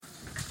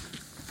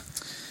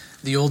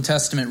The Old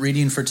Testament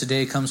reading for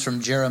today comes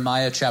from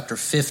Jeremiah chapter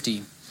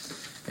 50.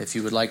 If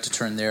you would like to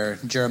turn there,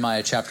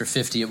 Jeremiah chapter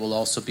 50, it will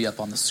also be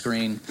up on the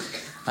screen.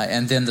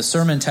 And then the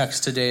sermon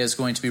text today is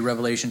going to be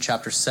Revelation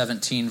chapter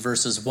 17,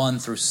 verses 1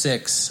 through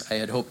 6. I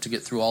had hoped to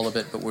get through all of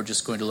it, but we're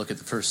just going to look at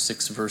the first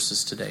 6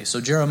 verses today.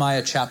 So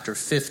Jeremiah chapter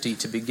 50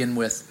 to begin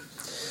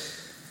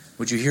with.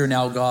 Would you hear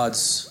now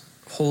God's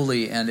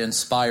holy and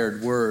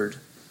inspired word?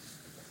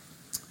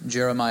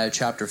 Jeremiah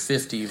chapter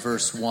 50,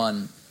 verse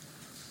 1.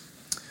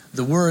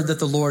 The word that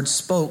the Lord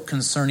spoke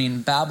concerning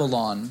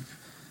Babylon,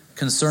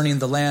 concerning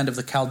the land of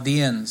the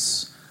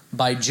Chaldeans,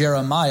 by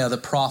Jeremiah the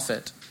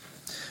prophet.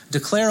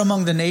 Declare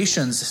among the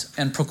nations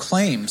and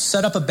proclaim,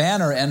 set up a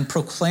banner and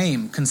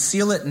proclaim,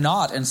 conceal it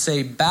not and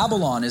say,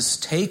 Babylon is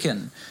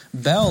taken,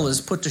 Bel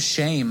is put to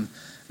shame,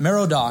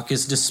 Merodach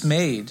is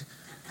dismayed,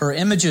 her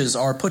images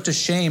are put to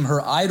shame,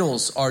 her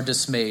idols are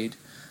dismayed.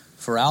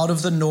 For out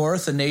of the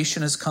north a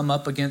nation has come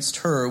up against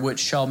her, which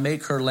shall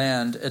make her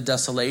land a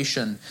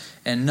desolation,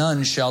 and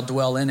none shall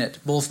dwell in it.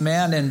 Both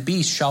man and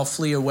beast shall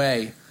flee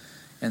away.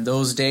 In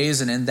those days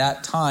and in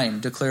that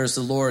time, declares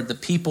the Lord, the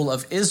people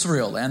of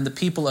Israel and the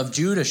people of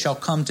Judah shall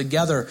come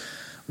together,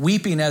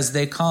 weeping as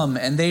they come,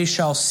 and they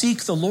shall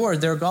seek the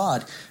Lord their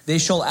God. They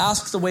shall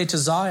ask the way to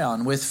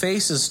Zion, with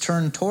faces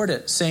turned toward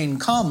it, saying,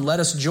 Come, let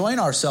us join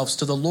ourselves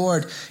to the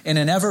Lord in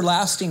an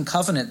everlasting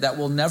covenant that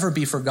will never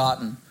be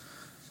forgotten.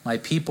 My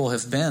people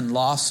have been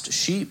lost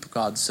sheep,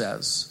 God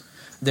says.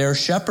 Their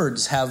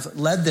shepherds have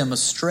led them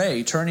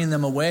astray, turning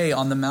them away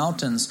on the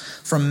mountains.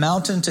 From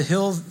mountain to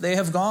hill they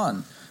have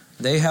gone.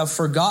 They have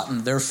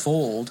forgotten their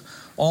fold.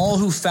 All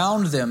who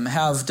found them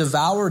have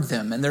devoured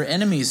them, and their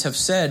enemies have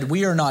said,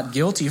 We are not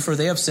guilty, for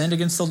they have sinned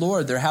against the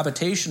Lord, their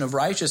habitation of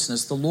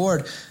righteousness, the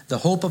Lord, the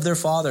hope of their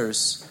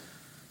fathers.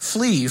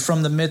 Flee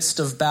from the midst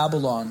of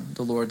Babylon,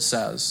 the Lord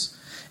says,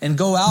 and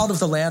go out of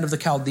the land of the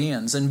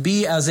Chaldeans, and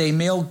be as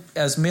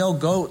male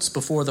goats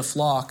before the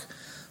flock.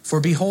 For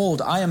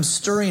behold, I am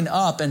stirring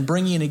up and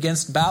bringing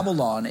against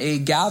Babylon a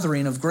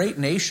gathering of great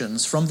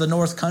nations from the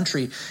north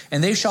country,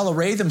 and they shall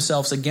array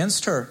themselves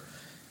against her,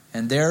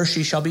 and there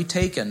she shall be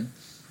taken.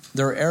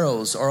 Their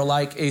arrows are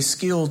like a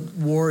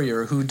skilled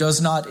warrior who does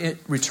not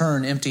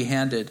return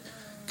empty-handed.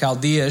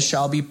 Chaldea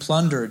shall be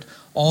plundered.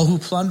 All who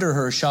plunder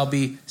her shall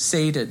be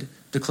sated,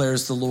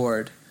 declares the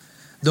Lord.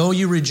 Though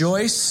you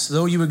rejoice,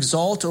 though you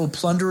exult, O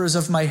plunderers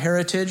of my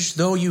heritage,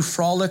 though you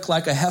frolic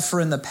like a heifer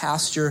in the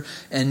pasture,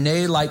 and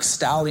neigh like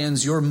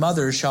stallions, your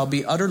mother shall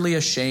be utterly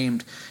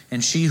ashamed,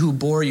 and she who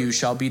bore you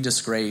shall be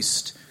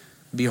disgraced.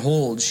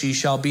 Behold, she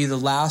shall be the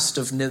last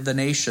of the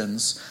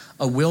nations,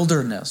 a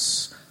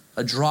wilderness,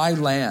 a dry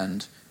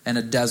land, and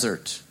a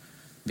desert.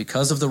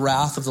 Because of the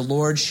wrath of the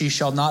Lord, she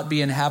shall not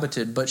be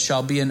inhabited, but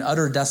shall be in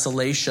utter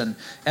desolation.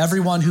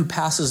 Everyone who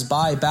passes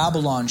by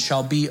Babylon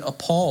shall be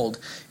appalled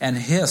and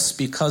hiss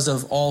because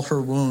of all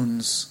her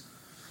wounds.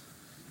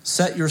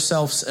 Set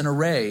yourselves in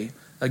array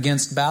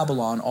against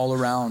Babylon all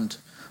around.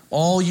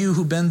 All you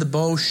who bend the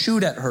bow,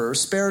 shoot at her.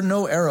 Spare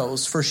no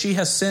arrows, for she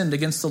has sinned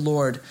against the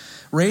Lord.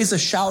 Raise a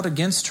shout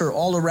against her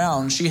all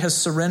around. She has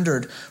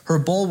surrendered. Her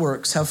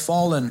bulwarks have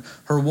fallen.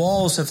 Her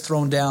walls have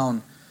thrown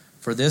down.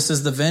 For this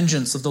is the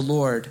vengeance of the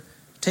Lord.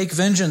 Take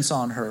vengeance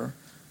on her.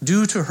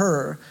 Do to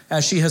her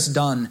as she has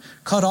done.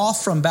 Cut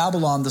off from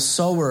Babylon the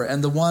sower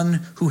and the one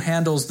who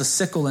handles the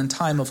sickle in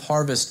time of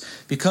harvest.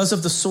 Because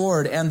of the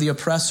sword and the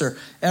oppressor,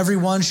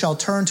 everyone shall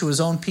turn to his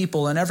own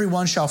people, and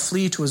everyone shall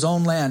flee to his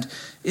own land.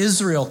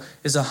 Israel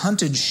is a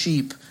hunted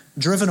sheep,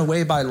 driven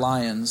away by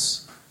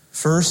lions.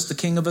 First the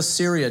king of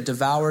Assyria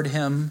devoured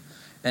him,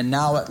 and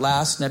now at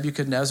last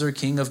Nebuchadnezzar,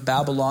 king of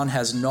Babylon,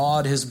 has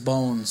gnawed his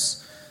bones.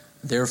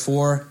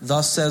 Therefore,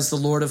 thus says the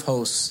Lord of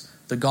hosts,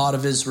 the God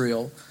of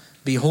Israel,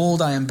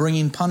 Behold, I am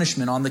bringing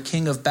punishment on the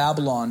king of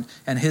Babylon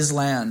and his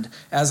land,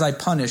 as I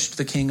punished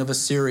the king of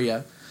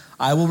Assyria.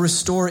 I will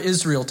restore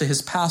Israel to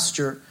his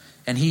pasture,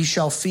 and he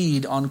shall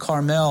feed on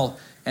Carmel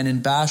and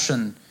in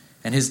Bashan,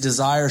 and his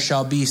desire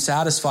shall be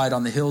satisfied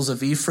on the hills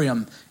of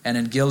Ephraim and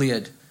in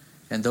Gilead.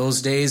 In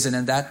those days and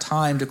in that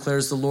time,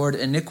 declares the Lord,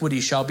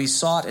 iniquity shall be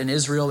sought in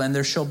Israel, and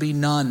there shall be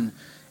none,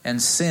 and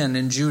sin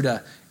in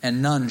Judah,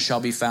 and none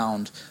shall be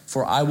found.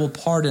 For I will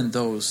pardon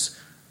those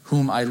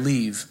whom I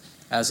leave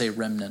as a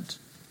remnant.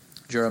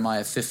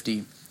 Jeremiah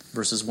 50,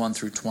 verses 1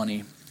 through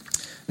 20.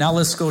 Now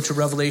let's go to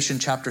Revelation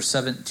chapter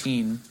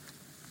 17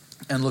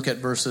 and look at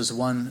verses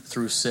 1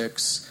 through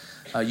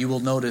 6. You will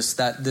notice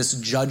that this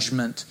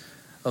judgment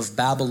of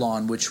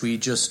Babylon, which we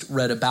just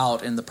read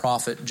about in the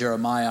prophet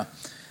Jeremiah,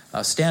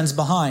 stands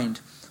behind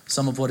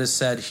some of what is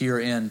said here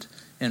in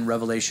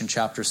Revelation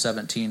chapter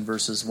 17,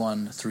 verses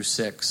 1 through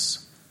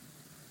 6.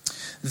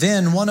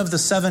 Then one of the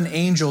 7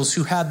 angels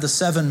who had the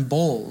 7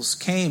 bowls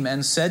came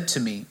and said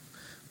to me,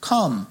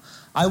 Come,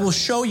 I will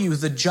show you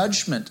the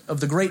judgment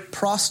of the great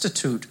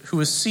prostitute who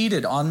is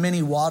seated on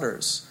many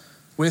waters,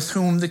 with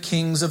whom the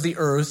kings of the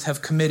earth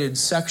have committed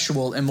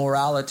sexual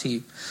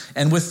immorality,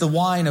 and with the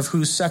wine of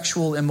whose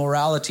sexual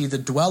immorality the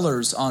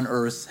dwellers on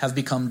earth have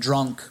become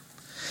drunk.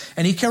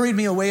 And he carried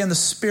me away in the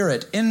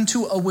spirit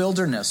into a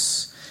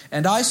wilderness,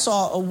 And I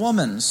saw a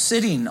woman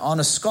sitting on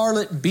a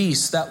scarlet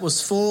beast that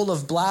was full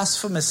of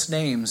blasphemous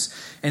names,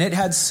 and it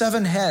had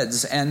 7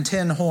 heads and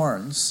 10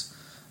 horns.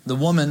 The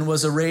woman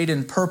was arrayed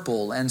in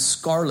purple and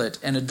scarlet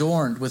and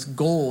adorned with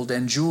gold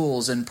and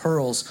jewels and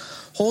pearls,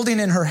 holding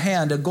in her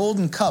hand a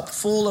golden cup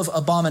full of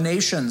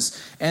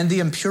abominations and the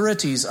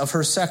impurities of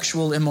her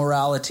sexual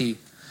immorality.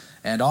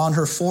 And on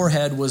her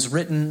forehead was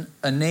written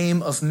a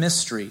name of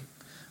mystery,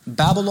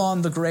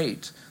 Babylon the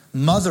Great,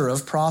 mother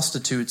of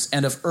prostitutes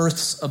and of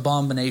earth's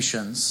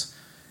abominations.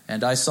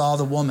 And I saw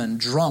the woman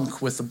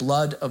drunk with the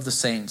blood of the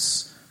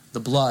saints, the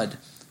blood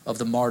of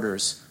the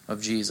martyrs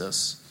of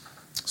Jesus.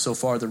 So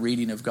far, the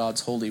reading of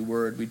God's holy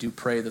word. We do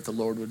pray that the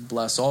Lord would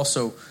bless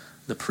also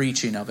the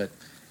preaching of it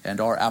and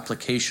our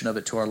application of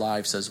it to our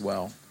lives as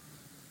well.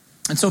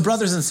 And so,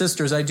 brothers and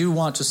sisters, I do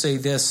want to say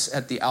this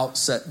at the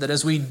outset, that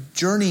as we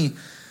journey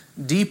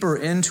deeper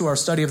into our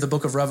study of the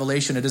book of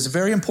Revelation, it is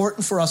very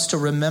important for us to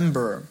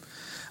remember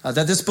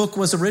that this book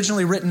was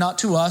originally written not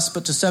to us,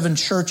 but to 7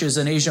 churches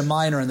in Asia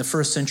Minor in the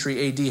 1st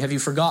century AD. Have you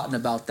forgotten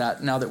about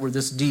that now that we're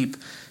this deep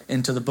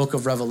into the book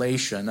of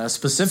Revelation?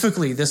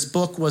 Specifically, this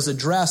book was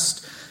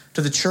addressed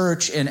to the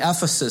church in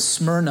Ephesus,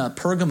 Smyrna,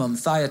 Pergamum,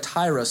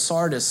 Thyatira,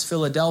 Sardis,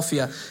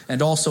 Philadelphia,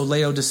 and also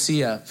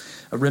Laodicea.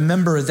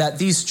 Remember that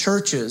these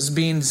churches,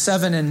 being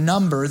 7 in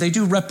number, they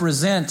do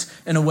represent,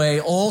 in a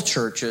way, all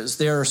churches.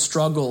 Their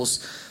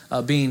struggles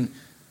being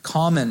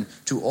common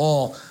to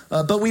all.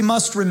 But we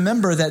must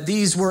remember that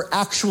these were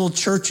actual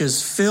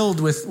churches filled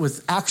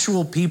with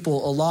actual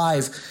people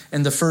alive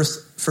in the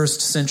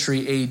first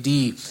century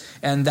AD,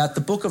 and that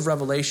the book of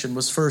Revelation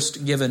was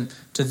first given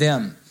to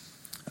them.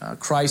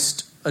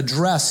 Christ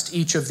addressed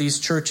each of these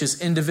churches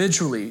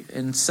individually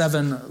in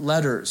 7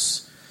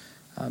 letters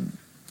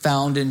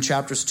found in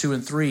chapters 2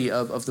 and 3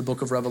 of the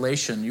book of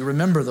Revelation. You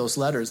remember those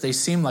letters. They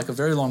seem like a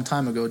very long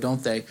time ago,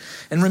 don't they?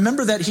 And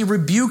remember that he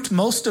rebuked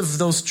most of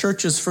those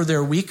churches for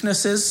their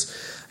weaknesses,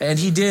 and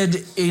he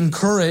did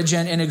encourage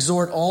and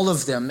exhort all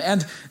of them.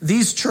 And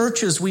these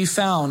churches, we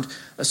found,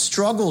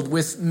 struggled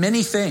with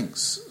many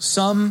things.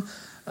 Some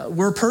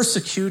were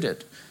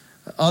persecuted.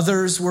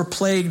 Others were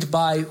plagued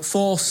by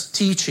false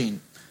teaching.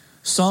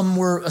 Some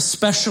were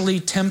especially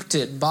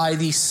tempted by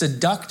the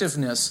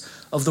seductiveness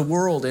of the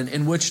world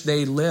in which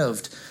they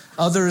lived.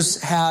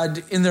 Others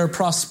had, in their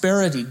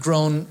prosperity,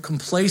 grown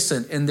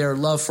complacent in their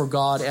love for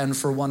God and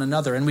for one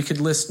another. And we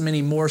could list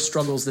many more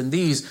struggles than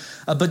these.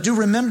 But do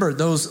remember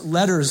those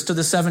letters to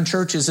the 7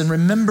 churches, and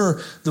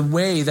remember the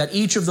way that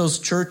each of those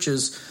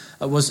churches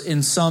was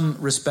in some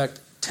respect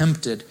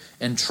tempted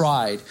and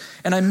tried.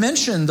 And I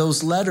mention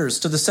those letters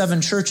to the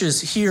 7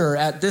 churches here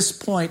at this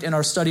point in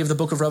our study of the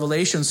book of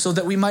Revelation so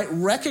that we might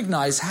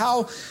recognize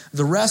how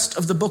the rest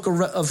of the book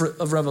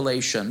of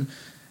Revelation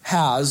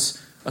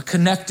has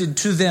connected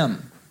to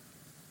them.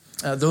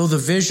 Though the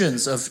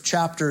visions of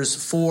chapters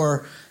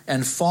 4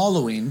 and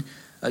following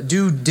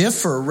do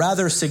differ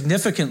rather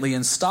significantly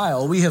in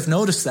style. We have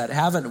noticed that,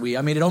 haven't we?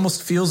 I mean, it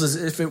almost feels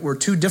as if it were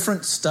 2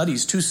 different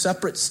studies, 2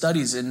 separate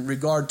studies in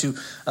regard to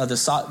the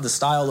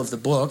style of the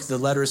book, the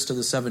letters to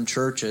the 7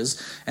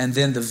 churches, and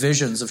then the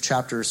visions of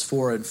chapters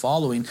 4 and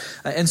following.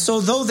 And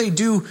so though they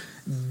do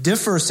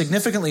differ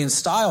significantly in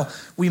style,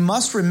 we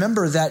must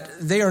remember that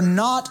they are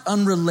not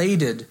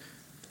unrelated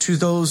to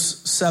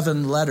those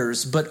 7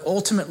 letters, but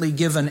ultimately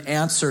give an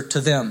answer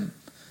to them.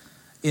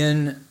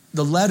 In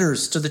the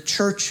letters to the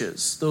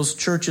churches, those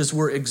churches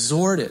were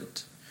exhorted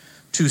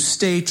to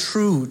stay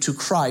true to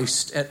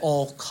Christ at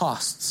all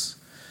costs,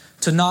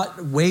 to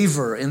not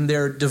waver in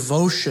their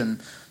devotion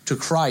to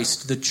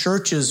Christ. The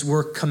churches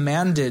were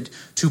commanded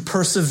to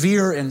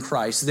persevere in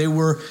Christ. They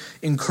were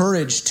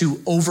encouraged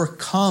to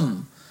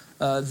overcome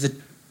the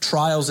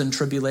trials and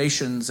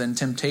tribulations and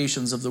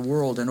temptations of the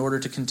world in order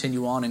to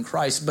continue on in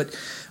Christ. But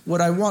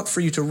what I want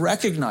for you to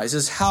recognize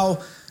is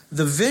how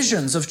the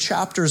visions of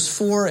chapters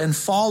 4 and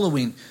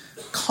following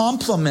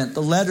complement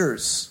the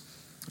letters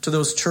to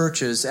those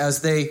churches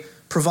as they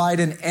provide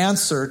an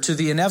answer to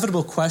the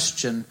inevitable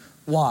question,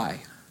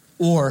 why?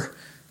 Or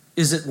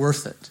is it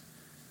worth it?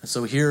 And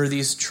so here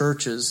these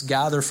churches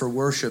gather for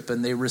worship,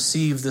 and they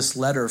receive this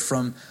letter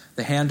from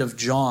the hand of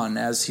John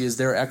as he is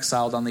there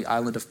exiled on the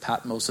island of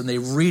Patmos. And they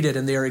read it,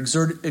 and they are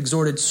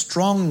exhorted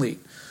strongly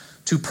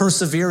to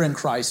persevere in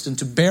Christ and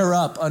to bear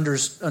up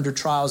under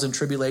trials and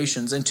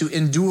tribulations and to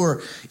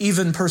endure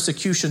even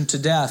persecution to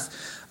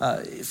death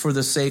for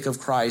the sake of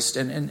Christ.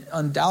 And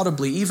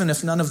undoubtedly, even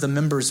if none of the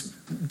members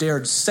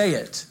dared say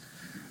it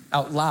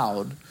out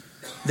loud,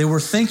 they were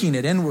thinking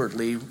it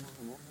inwardly.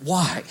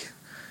 Why?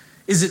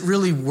 Is it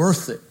really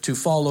worth it to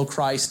follow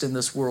Christ in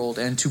this world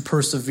and to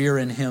persevere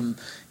in him,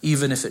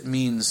 even if it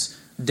means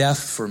death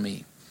for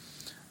me?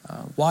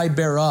 Why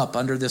bear up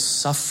under this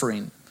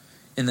suffering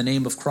in the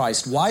name of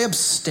Christ? Why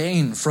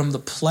abstain from the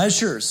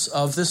pleasures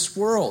of this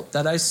world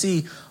that I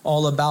see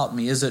all about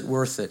me? Is it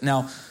worth it?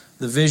 Now,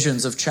 the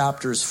visions of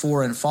chapters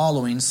 4 and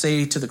following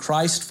say to the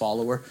Christ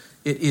follower,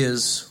 it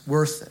is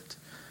worth it.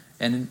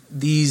 And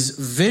these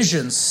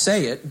visions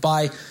say it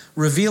by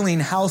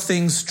revealing how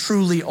things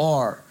truly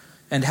are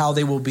and how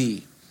they will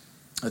be.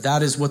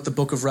 That is what the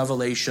book of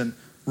Revelation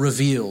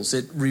reveals.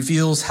 It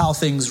reveals how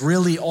things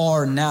really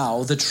are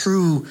now, the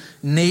true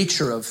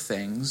nature of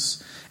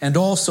things, and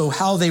also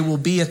how they will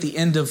be at the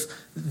end of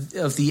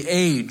the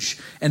age.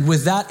 And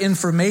with that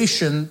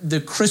information, the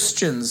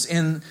Christians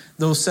in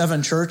those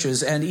 7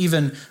 churches, and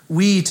even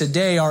we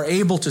today, are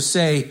able to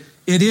say,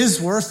 it is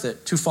worth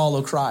it to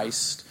follow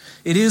Christ.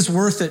 It is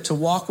worth it to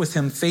walk with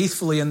him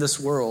faithfully in this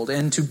world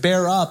and to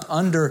bear up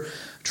under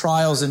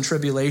trials and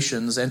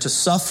tribulations and to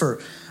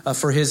suffer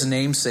for his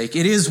namesake.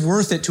 It is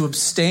worth it to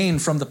abstain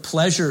from the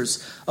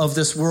pleasures of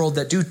this world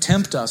that do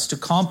tempt us to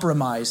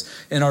compromise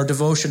in our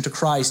devotion to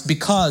Christ,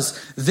 because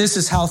this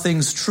is how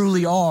things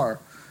truly are,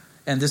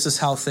 and this is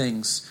how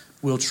things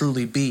will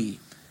truly be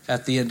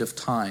at the end of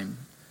time.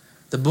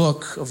 The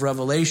book of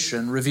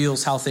Revelation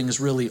reveals how things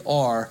really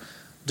are,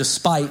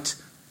 despite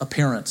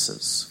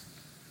appearances.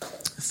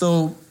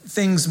 Though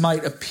things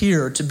might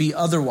appear to be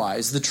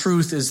otherwise, the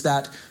truth is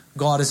that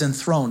God is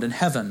enthroned in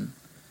heaven,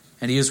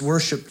 and he is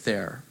worshipped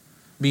there,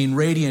 being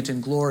radiant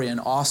in glory and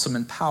awesome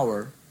in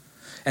power.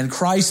 And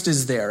Christ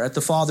is there at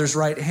the Father's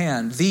right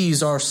hand.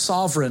 These are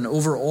sovereign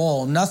over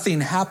all.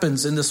 Nothing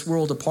happens in this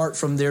world apart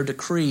from their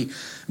decree.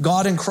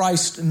 God and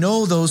Christ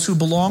know those who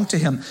belong to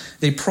him.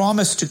 They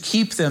promise to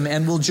keep them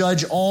and will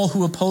judge all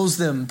who oppose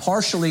them,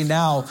 partially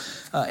now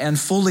and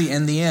fully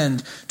in the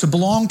end. To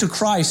belong to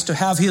Christ, to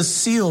have his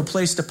seal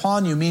placed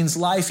upon you, means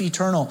life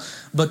eternal.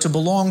 But to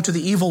belong to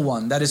the evil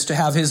one, that is to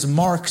have his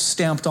mark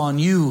stamped on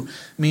you,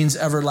 means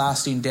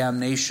everlasting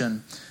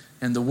damnation.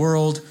 In the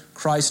world,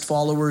 Christ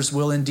followers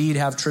will indeed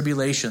have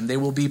tribulation. They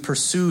will be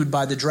pursued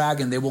by the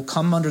dragon. They will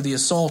come under the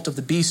assault of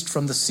the beast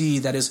from the sea,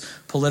 that is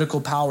political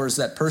powers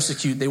that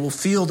persecute. They will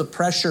feel the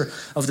pressure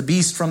of the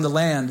beast from the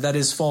land, that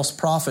is false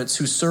prophets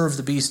who serve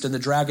the beast and the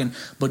dragon.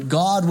 But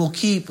God will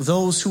keep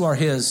those who are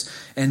his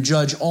and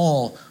judge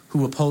all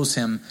who oppose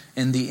him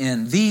in the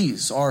end.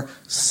 These are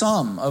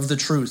some of the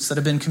truths that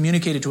have been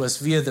communicated to us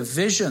via the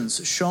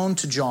visions shown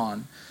to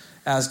John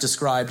as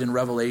described in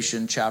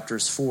Revelation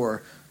chapters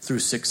 4 through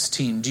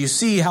 16. Do you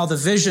see how the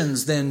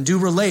visions then do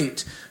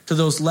relate to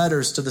those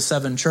letters to the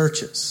 7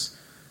 churches?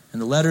 In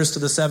the letters to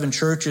the 7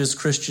 churches,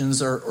 Christians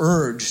are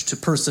urged to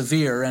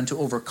persevere and to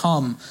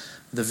overcome.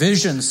 The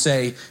visions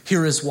say,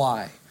 here is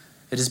why.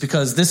 It is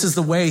because this is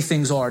the way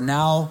things are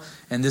now,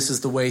 and this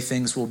is the way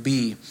things will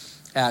be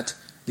at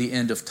the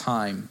end of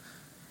time.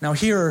 Now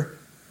here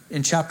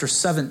in chapter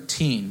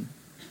 17,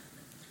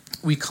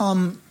 we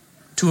come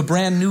to a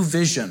brand new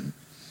vision.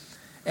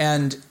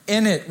 And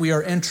in it, we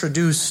are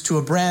introduced to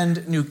a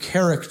brand new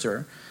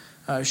character.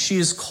 She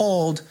is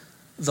called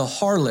the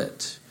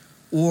harlot,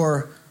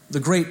 or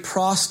the great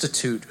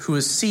prostitute who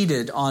is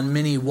seated on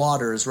many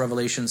waters,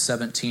 Revelation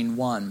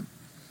 17:1.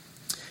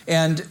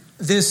 And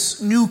this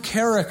new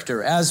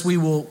character, as we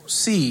will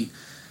see,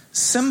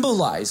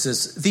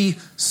 symbolizes the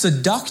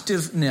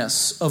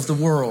seductiveness of the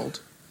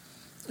world.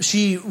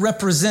 She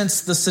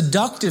represents the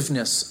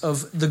seductiveness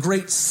of the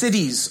great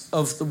cities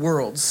of the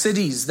world,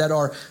 cities that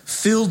are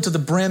filled to the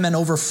brim and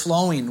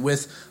overflowing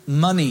with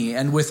money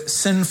and with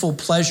sinful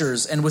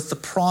pleasures and with the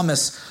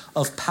promise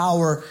of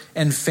power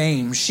and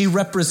fame. She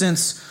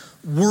represents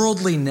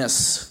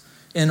worldliness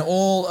in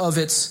all of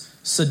its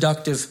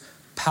seductive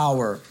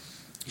power.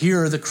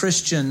 Here, the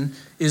Christian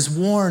is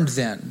warned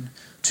then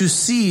to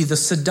see the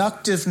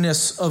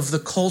seductiveness of the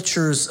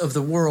cultures of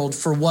the world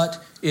for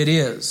what it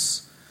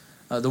is.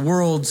 The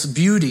world's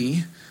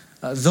beauty,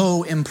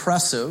 though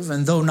impressive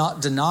and though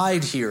not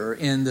denied here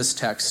in this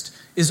text,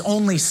 is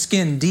only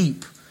skin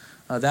deep.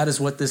 That is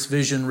what this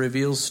vision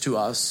reveals to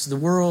us. The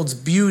world's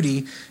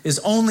beauty is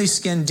only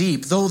skin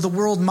deep. Though the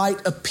world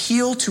might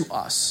appeal to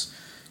us,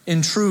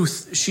 in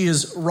truth, she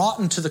is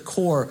rotten to the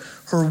core.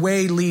 Her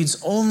way leads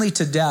only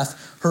to death.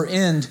 Her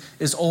end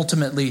is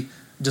ultimately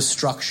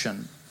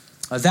destruction.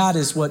 That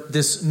is what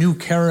this new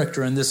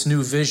character and this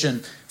new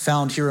vision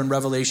found here in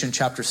Revelation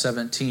chapter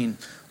 17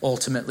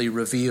 ultimately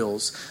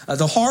reveals.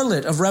 The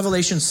harlot of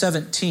Revelation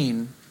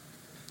 17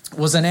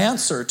 was an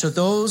answer to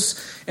those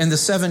in the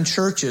 7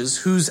 churches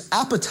whose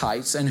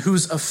appetites and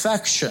whose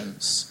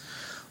affections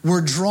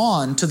were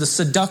drawn to the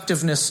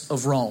seductiveness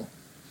of Rome.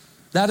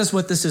 That is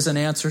what this is an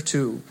answer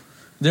to.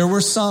 There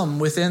were some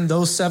within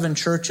those 7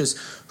 churches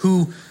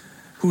who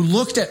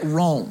looked at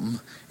Rome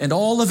and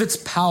all of its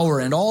power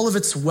and all of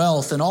its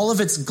wealth and all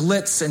of its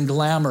glitz and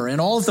glamour and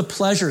all of the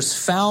pleasures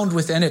found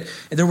within it.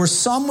 And there were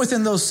some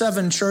within those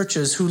 7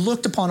 churches who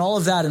looked upon all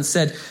of that and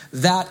said,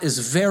 that is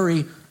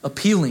very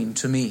appealing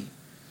to me.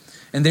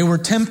 And they were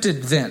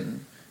tempted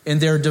then in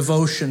their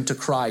devotion to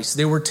Christ.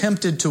 They were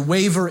tempted to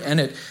waver in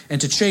it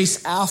and to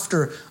chase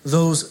after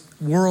those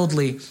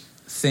worldly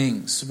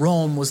things.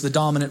 Rome was the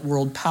dominant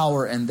world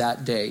power in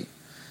that day.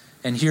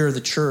 And here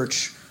the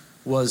church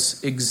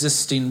was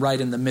existing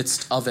right in the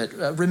midst of it.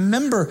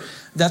 Remember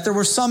that there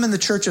were some in the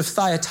church of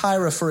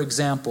Thyatira, for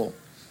example,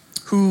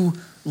 who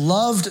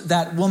loved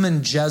that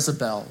woman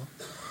Jezebel,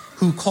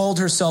 who called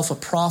herself a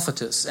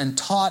prophetess and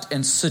taught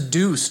and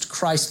seduced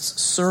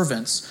Christ's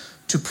servants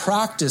to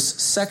practice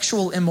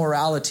sexual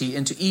immorality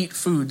and to eat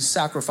food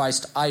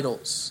sacrificed to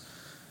idols.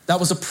 That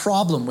was a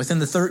problem within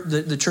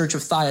the church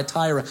of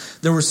Thyatira.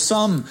 There were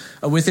some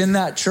within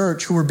that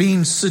church who were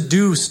being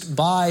seduced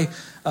by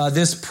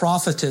this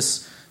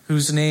prophetess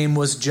whose name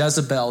was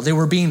Jezebel. They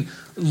were being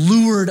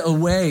lured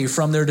away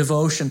from their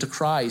devotion to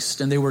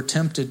Christ, and they were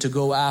tempted to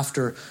go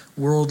after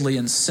worldly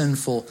and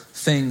sinful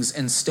things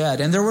instead.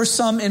 And there were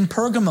some in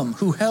Pergamum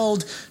who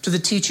held to the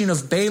teaching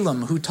of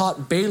Balaam, who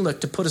taught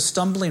Balak to put a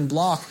stumbling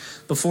block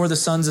before the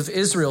sons of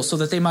Israel so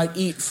that they might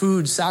eat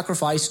food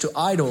sacrificed to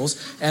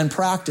idols and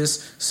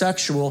practice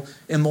sexual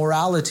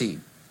immorality.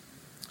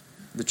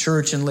 The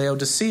church in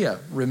Laodicea,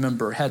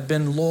 remember, had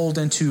been lulled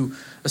into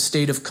a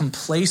state of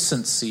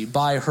complacency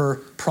by her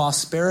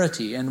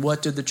prosperity. And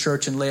what did the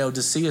church in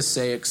Laodicea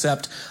say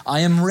except,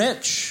 I am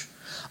rich,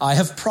 I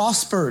have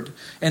prospered,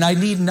 and I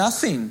need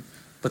nothing.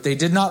 But they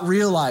did not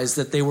realize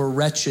that they were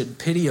wretched,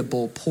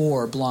 pitiable,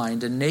 poor,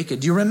 blind, and naked.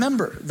 Do you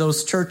remember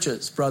those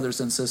churches,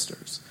 brothers and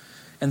sisters,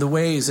 and the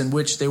ways in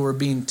which they were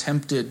being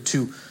tempted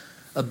to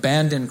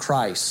abandon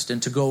Christ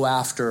and to go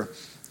after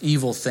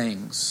evil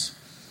things?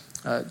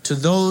 To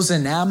those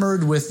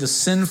enamored with the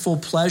sinful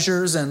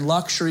pleasures and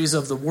luxuries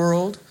of the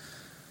world,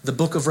 the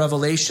book of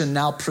Revelation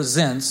now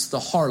presents the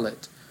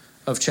harlot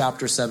of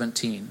chapter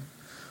 17.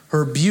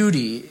 Her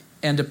beauty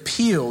and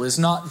appeal is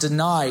not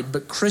denied,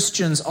 but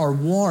Christians are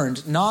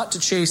warned not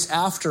to chase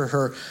after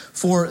her,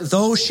 for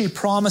though she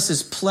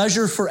promises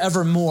pleasure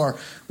forevermore,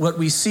 what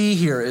we see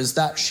here is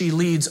that she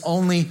leads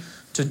only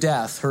to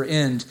death. Her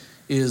end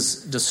is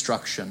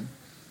destruction.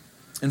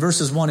 In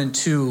verses 1 and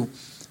 2,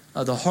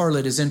 the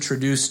harlot is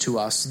introduced to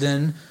us.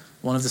 Then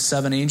one of the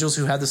seven angels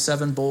who had the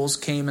seven bowls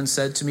came and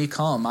said to me,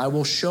 Come, I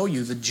will show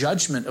you the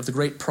judgment of the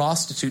great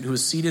prostitute who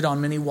is seated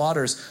on many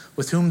waters,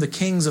 with whom the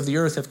kings of the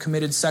earth have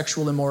committed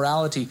sexual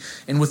immorality,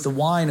 and with the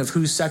wine of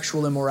whose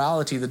sexual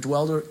immorality the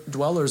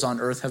dwellers on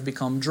earth have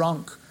become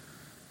drunk.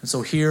 And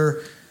so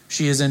here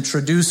she is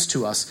introduced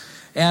to us.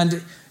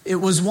 And it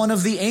was one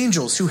of the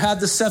angels who had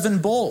the seven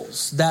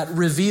bowls that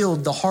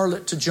revealed the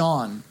harlot to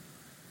John.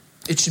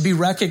 It should be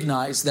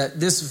recognized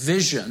that this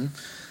vision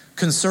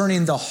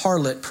concerning the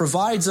harlot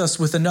provides us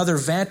with another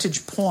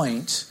vantage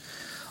point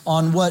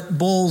on what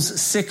bowls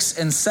 6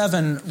 and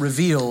 7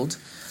 revealed,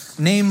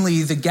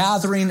 namely the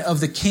gathering of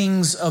the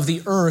kings of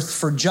the earth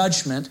for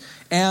judgment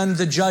and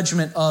the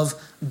judgment of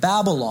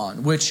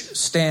Babylon, which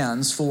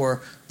stands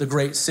for the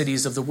great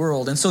cities of the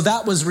world. And so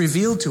that was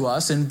revealed to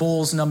us in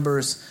bowls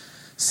numbers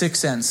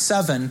 6 and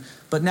 7.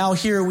 But now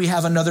here we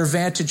have another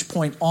vantage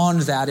point on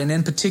that. And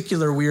in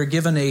particular, we are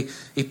given a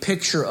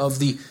picture of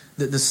the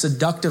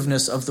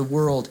seductiveness of the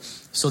world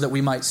so that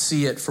we might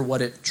see it for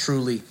what it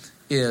truly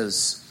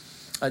is.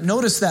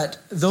 Notice that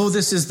though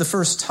this is the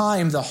first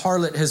time the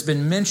harlot has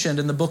been mentioned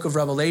in the book of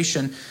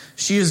Revelation,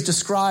 she is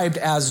described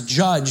as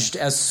judged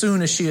as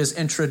soon as she is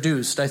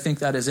introduced. I think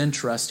that is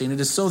interesting.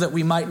 It is so that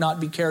we might not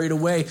be carried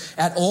away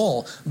at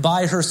all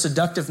by her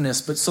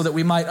seductiveness, but so that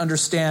we might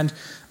understand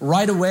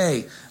right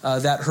away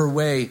that her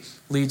way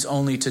leads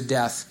only to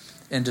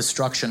death and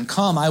destruction.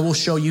 Come, I will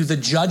show you the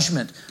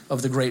judgment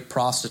of the great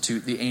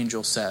prostitute, the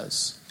angel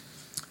says.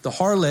 The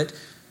harlot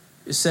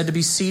is said to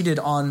be seated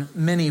on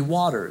many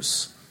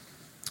waters.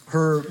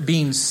 Her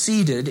being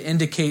seated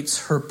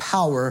indicates her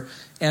power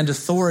and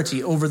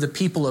authority over the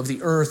people of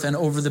the earth and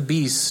over the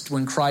beast.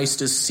 When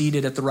Christ is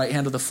seated at the right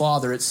hand of the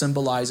Father, it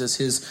symbolizes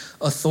his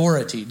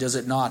authority, does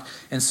it not?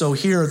 And so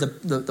here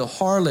the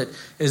harlot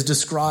is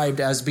described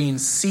as being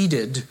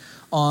seated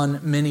on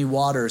many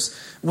waters.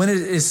 When it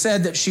is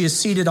said that she is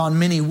seated on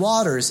many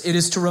waters, it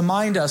is to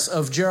remind us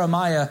of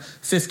Jeremiah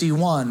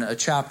 51, a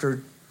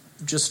chapter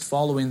just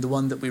following the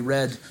one that we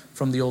read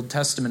from the Old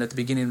Testament at the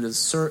beginning of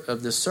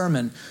this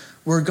sermon,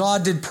 where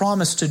God did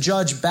promise to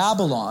judge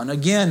Babylon,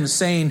 again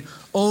saying,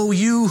 O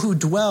you who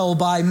dwell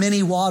by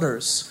many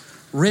waters,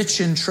 rich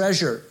in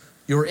treasure,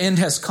 your end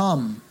has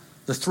come,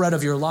 the thread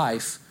of your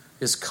life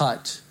is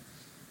cut.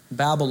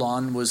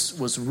 Babylon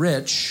was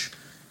rich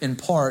in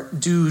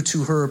part due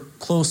to her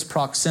close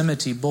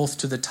proximity both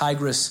to the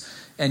Tigris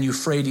and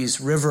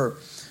Euphrates River,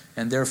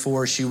 and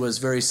therefore she was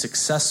very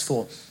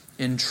successful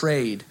in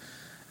trade.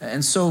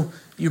 And so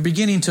you're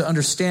beginning to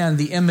understand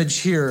the image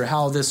here,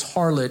 how this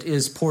harlot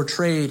is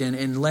portrayed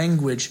in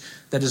language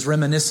that is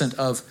reminiscent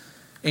of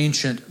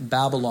ancient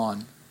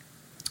Babylon.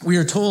 We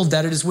are told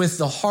that it is with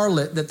the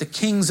harlot that the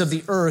kings of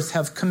the earth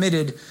have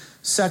committed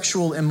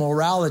sexual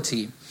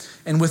immorality,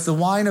 and with the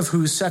wine of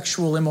whose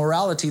sexual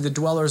immorality the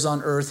dwellers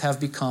on earth have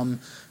become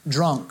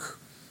drunk.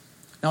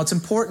 Now it's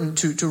important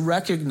to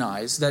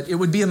recognize that it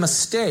would be a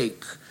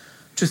mistake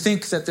to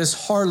think that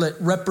this harlot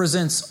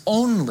represents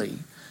only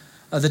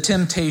the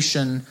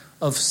temptation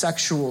of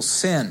sexual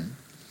sin.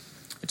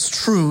 It's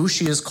true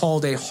she is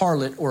called a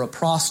harlot or a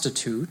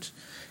prostitute,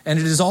 and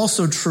it is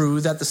also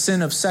true that the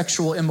sin of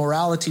sexual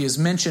immorality is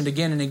mentioned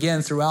again and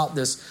again throughout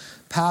this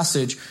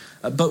passage.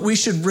 But we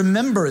should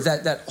remember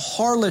that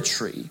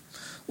harlotry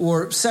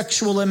or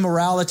sexual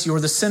immorality or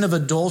the sin of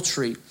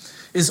adultery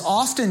is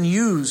often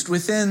used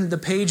within the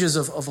pages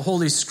of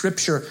Holy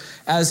Scripture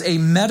as a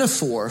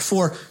metaphor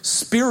for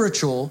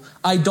spiritual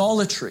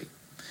idolatry.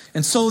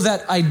 And so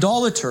that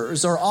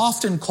idolaters are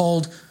often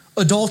called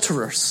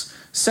adulterers,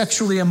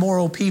 sexually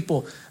immoral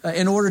people,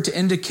 in order to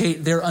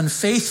indicate their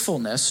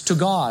unfaithfulness to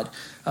God.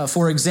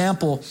 For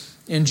example,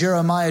 in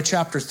Jeremiah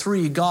chapter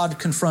 3, God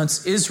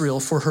confronts Israel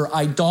for her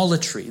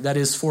idolatry, that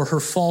is, for her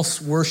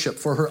false worship,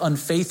 for her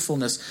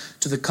unfaithfulness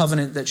to the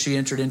covenant that she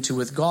entered into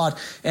with God.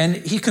 And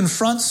he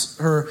confronts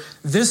her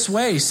this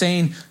way,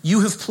 saying,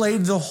 "You have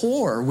played the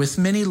whore with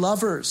many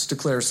lovers,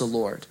 declares the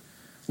Lord.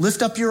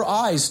 Lift up your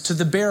eyes to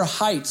the bare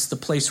heights, the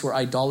place where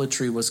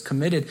idolatry was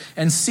committed,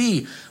 and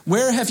see,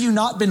 where have you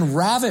not been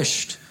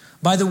ravished?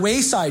 By the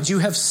waysides you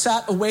have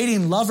sat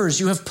awaiting lovers.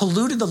 You have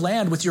polluted the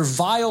land with your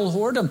vile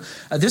whoredom."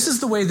 This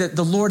is the way that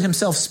the Lord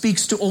himself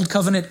speaks to Old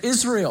Covenant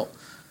Israel,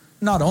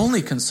 not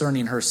only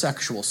concerning her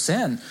sexual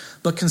sin,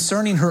 but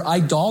concerning her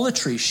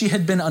idolatry. She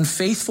had been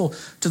unfaithful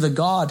to the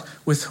God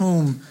with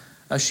whom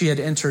she had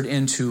entered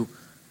into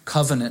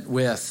covenant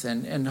with.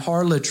 And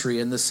harlotry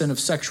and the sin of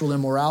sexual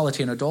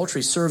immorality and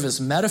adultery serve as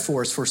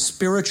metaphors for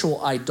spiritual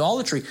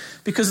idolatry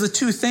because the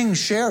two things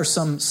share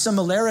some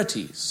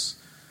similarities.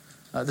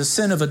 The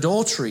sin of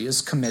adultery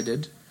is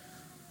committed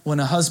when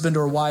a husband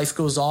or wife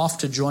goes off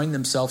to join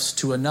themselves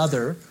to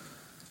another,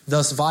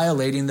 thus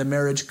violating the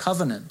marriage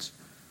covenant.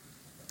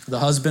 The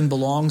husband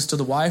belongs to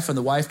the wife and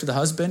the wife to the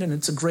husband, and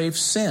it's a grave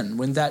sin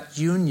when that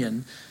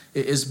union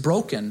is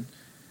broken.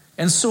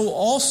 And so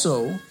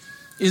also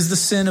is the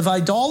sin of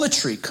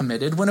idolatry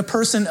committed when a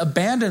person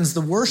abandons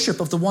the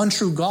worship of the one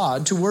true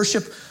God to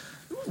worship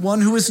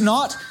one who is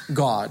not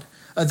God.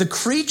 The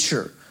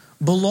creature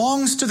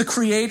belongs to the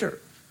Creator.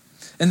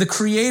 And the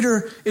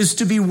Creator is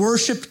to be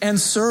worshipped and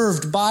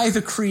served by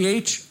the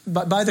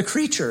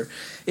creature.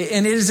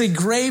 And it is a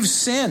grave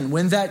sin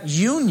when that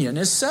union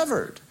is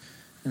severed.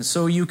 And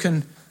so you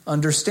can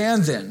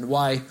understand then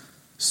why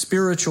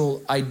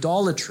spiritual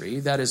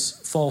idolatry, that is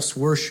false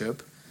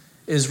worship,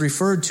 is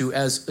referred to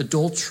as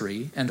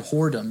adultery and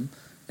whoredom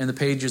in the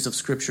pages of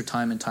Scripture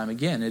time and time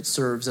again. It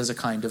serves as a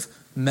kind of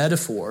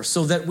metaphor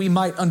so that we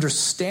might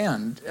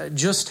understand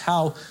just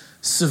how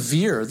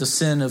severe the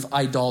sin of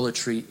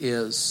idolatry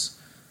is,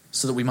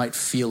 so that we might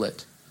feel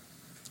it.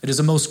 It is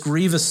a most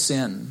grievous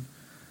sin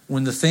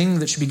when the thing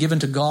that should be given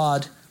to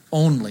God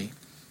only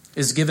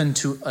is given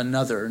to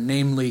another,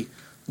 namely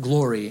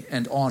glory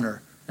and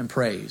honor and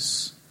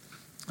praise.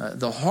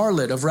 The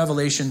harlot of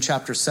Revelation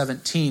chapter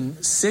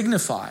 17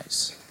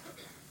 signifies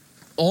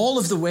all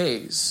of the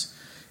ways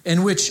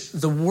in which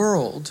the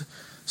world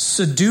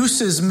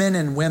seduces men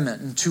and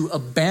women to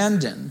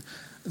abandon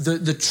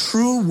the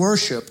true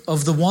worship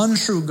of the one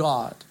true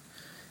God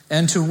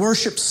and to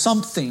worship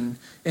something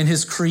in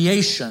his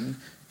creation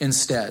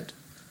instead.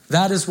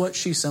 That is what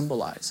she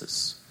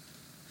symbolizes.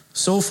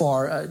 So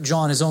far,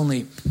 John has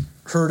only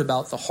heard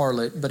about the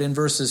harlot, but in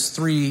verses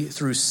 3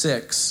 through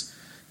 6,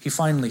 he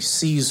finally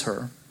sees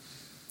her.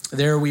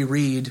 There we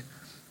read,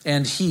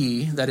 "And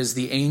he," that is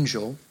the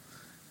angel,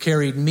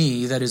 "carried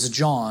me," that is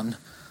John,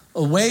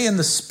 "away in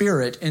the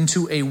spirit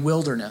into a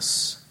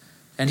wilderness."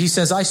 And he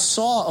says, "I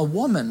saw a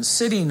woman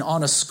sitting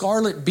on a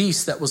scarlet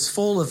beast that was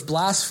full of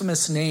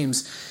blasphemous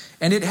names,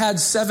 and it had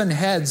 7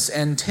 heads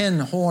and 10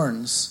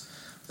 horns.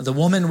 The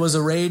woman was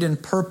arrayed in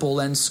purple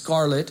and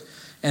scarlet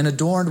and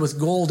adorned with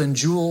gold and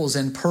jewels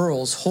and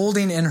pearls,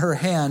 holding in her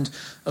hand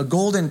a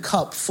golden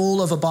cup full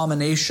of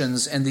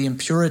abominations and the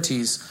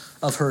impurities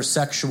of her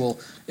sexual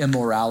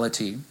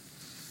immorality."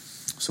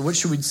 So what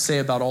should we say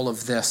about all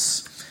of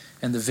this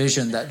and the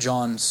vision that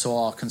John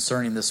saw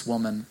concerning this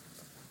woman?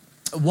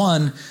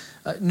 One,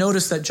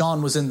 notice that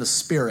John was in the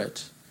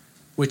Spirit,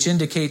 which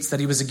indicates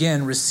that he was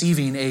again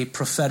receiving a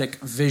prophetic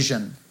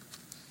vision.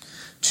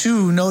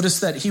 2, notice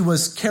that he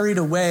was carried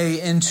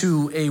away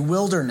into a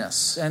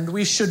wilderness. And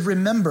we should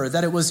remember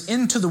that it was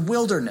into the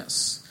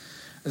wilderness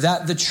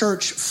that the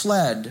church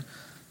fled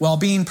while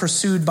being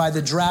pursued by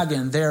the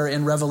dragon there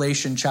in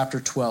Revelation chapter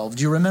 12.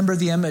 Do you remember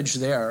the image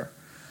there?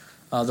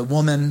 The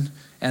woman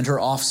and her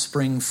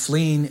offspring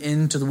fleeing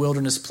into the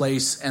wilderness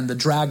place and the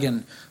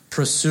dragon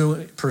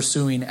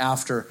pursuing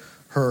after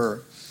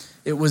her.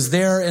 It was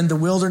there in the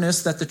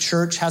wilderness that the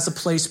church has a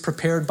place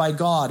prepared by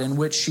God in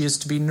which she is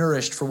to be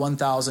nourished for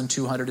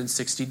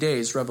 1,260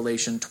 days,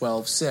 Revelation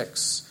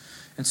 12:6.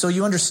 And so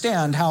you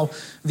understand how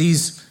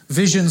these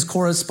visions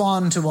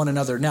correspond to one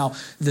another. Now,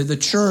 the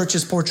church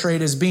is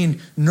portrayed as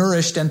being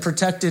nourished and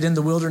protected in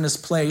the wilderness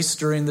place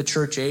during the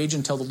church age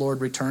until the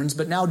Lord returns.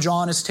 But now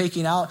John is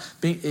taken out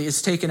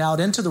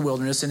into the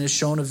wilderness and is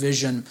shown a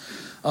vision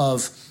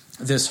of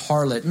this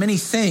harlot. Many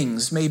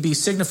things may be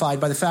signified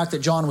by the fact that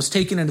John was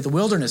taken into the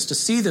wilderness to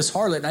see this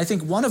harlot. And I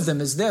think one of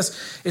them is this.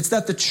 It's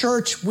that the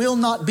church will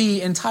not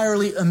be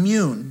entirely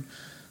immune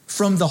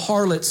from the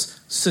harlot's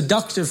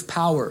seductive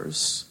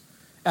powers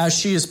as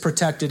she is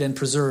protected and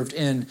preserved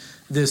in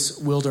this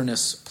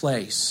wilderness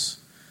place.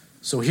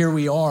 So here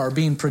we are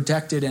being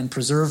protected and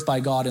preserved by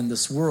God in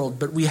this world,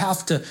 but we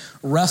have to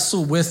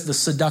wrestle with the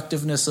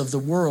seductiveness of the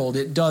world.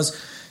 It does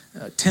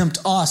tempt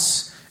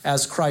us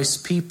as Christ's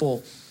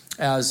people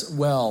as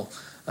well.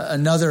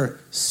 Another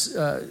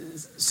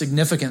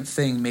significant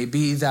thing may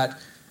be that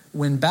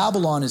when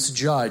Babylon is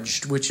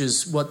judged, which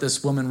is what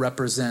this woman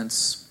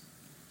represents,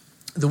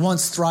 the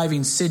once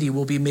thriving city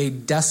will be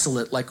made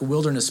desolate like a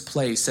wilderness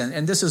place.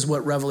 And this is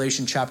what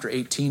Revelation chapter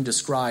 18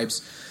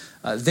 describes.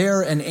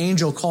 There an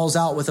angel calls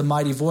out with a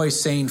mighty voice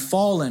saying,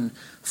 "Fallen,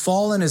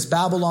 fallen is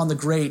Babylon the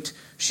Great.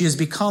 She has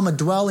become a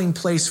dwelling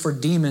place for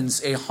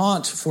demons, a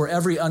haunt for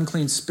every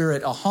unclean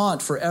spirit, a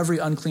haunt for every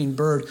unclean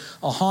bird,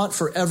 a haunt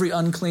for every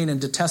unclean and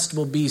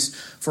detestable beast.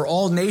 For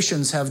all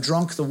nations have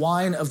drunk the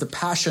wine of the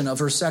passion of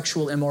her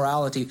sexual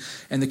immorality,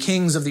 and the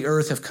kings of the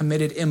earth have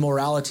committed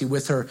immorality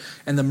with her,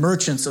 and the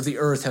merchants of the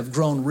earth have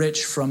grown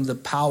rich from the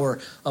power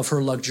of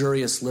her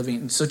luxurious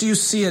living." So do you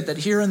see it that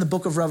here in the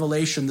book of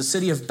Revelation, the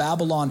city of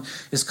Babylon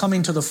is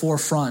coming to the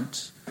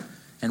forefront?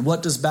 And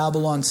what does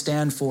Babylon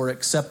stand for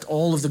except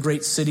all of the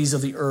great cities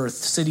of the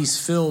earth, cities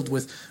filled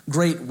with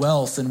great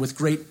wealth and with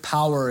great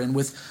power and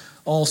with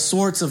all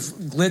sorts of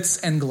glitz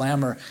and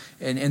glamour.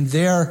 And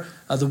there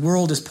the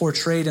world is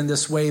portrayed in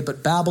this way,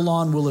 but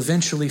Babylon will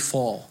eventually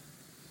fall.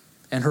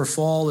 And her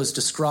fall is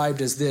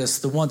described as this: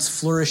 the once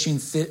flourishing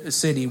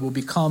city will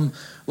become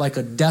like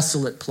a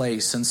desolate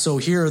place. And so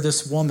here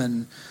this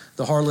woman,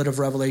 the harlot of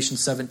Revelation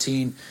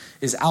 17,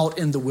 is out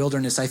in the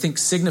wilderness, I think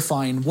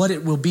signifying what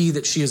it will be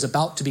that she is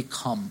about to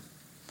become.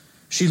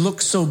 She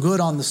looks so good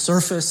on the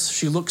surface.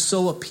 She looks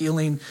so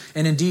appealing.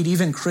 And indeed,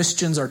 even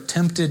Christians are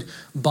tempted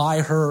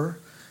by her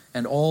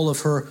and all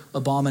of her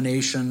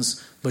abominations.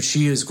 But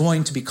she is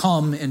going to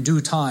become, in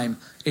due time,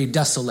 a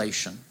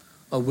desolation,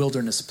 a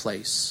wilderness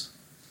place.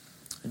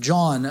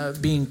 John,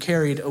 being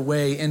carried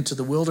away into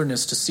the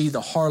wilderness to see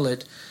the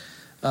harlot,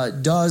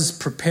 does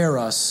prepare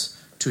us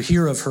to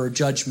hear of her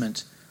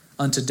judgment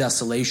unto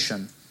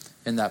desolation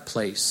in that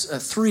place.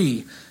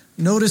 3,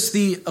 notice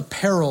the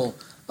apparel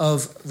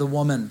of the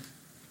woman.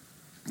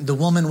 The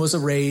woman was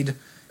arrayed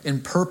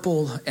in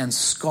purple and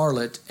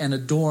scarlet and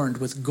adorned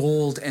with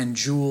gold and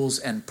jewels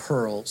and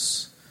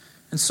pearls.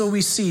 And so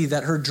we see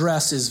that her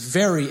dress is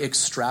very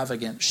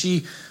extravagant.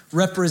 She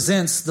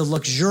represents the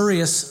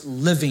luxurious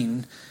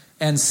living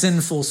and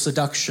sinful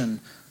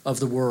seduction of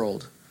the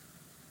world.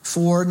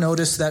 4,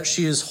 notice that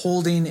she is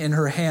holding in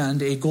her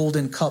hand a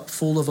golden cup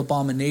full of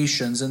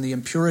abominations and the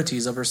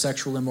impurities of her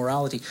sexual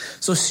immorality.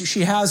 So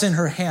she has in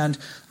her hand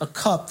a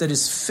cup that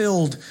is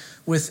filled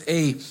with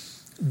a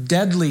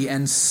deadly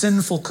and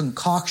sinful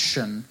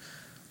concoction,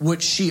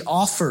 which she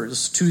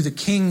offers to the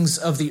kings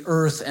of the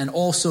earth and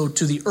also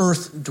to the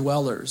earth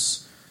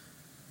dwellers,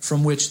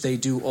 from which they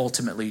do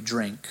ultimately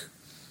drink.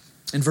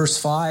 In verse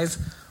 5,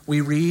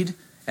 we read,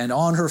 "And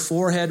on her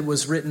forehead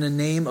was written a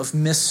name of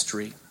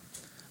mystery,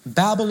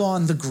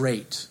 Babylon the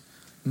Great,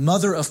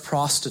 mother of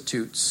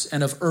prostitutes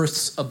and of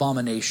earth's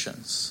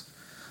abominations."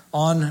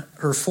 On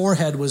her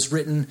forehead was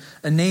written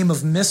a name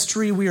of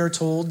mystery, we are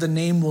told. The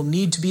name will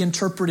need to be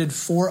interpreted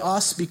for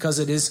us because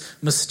it is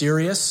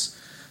mysterious.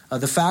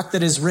 The fact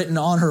that it is written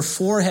on her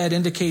forehead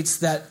indicates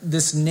that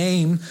this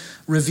name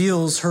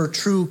reveals her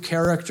true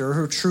character,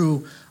 her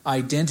true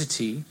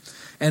identity.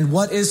 And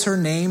what is her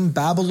name?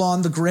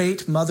 Babylon the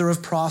Great, mother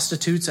of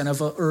prostitutes and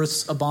of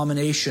earth's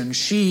abomination.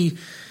 She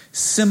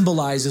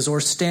symbolizes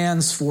or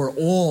stands for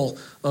all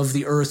of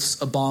the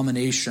earth's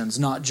abominations,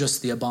 not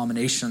just the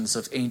abominations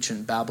of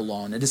ancient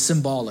Babylon. It is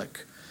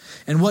symbolic.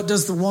 And what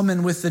does the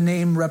woman with the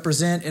name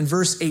represent? In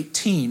verse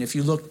 18, if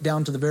you look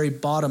down to the very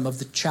bottom of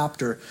the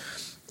chapter,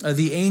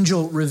 the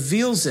angel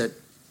reveals it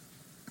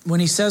when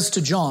he says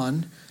to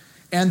John,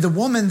 "And the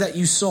woman that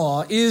you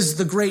saw is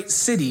the great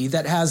city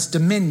that has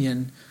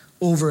dominion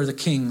over the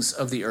kings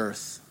of the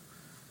earth."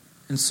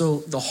 And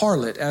so the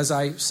harlot, as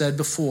I said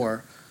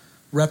before,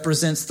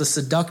 represents the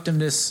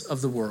seductiveness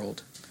of the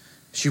world.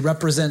 She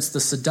represents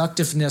the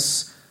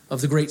seductiveness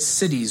of the great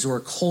cities or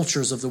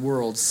cultures of the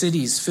world,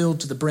 cities filled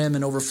to the brim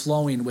and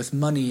overflowing with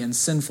money and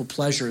sinful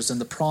pleasures and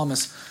the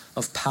promise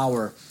of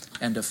power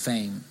and of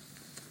fame.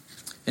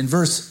 In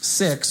verse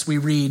 6, we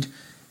read,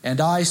 "And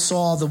I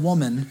saw the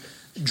woman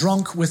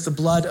drunk with the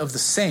blood of the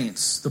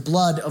saints, the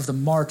blood of the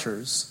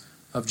martyrs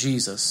of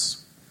Jesus."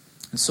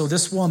 And so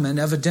this woman,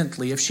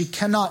 evidently, if she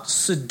cannot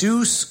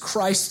seduce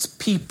Christ's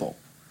people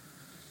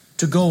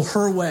to go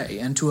her way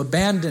and to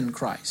abandon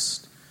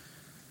Christ,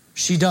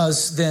 she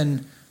does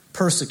then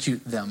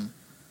persecute them,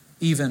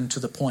 even to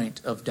the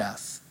point of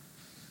death.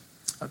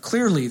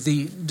 Clearly,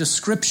 the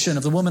description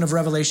of the woman of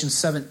Revelation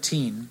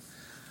 17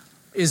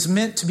 is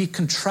meant to be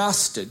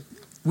contrasted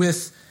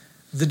with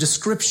the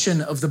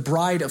description of the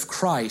bride of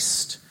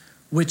Christ,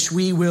 which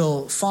we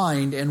will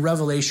find in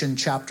Revelation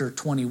chapter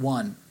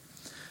 21.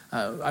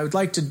 I would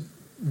like to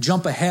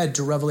jump ahead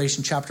to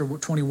Revelation chapter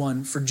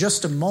 21 for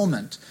just a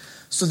moment,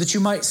 so that you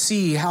might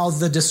see how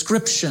the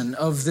description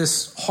of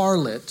this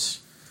harlot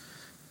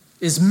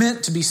is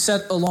meant to be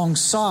set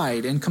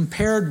alongside and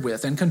compared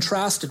with and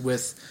contrasted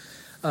with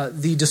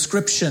the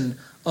description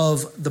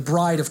of the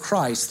bride of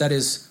Christ, that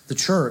is, the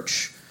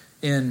church,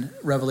 in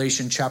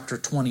Revelation chapter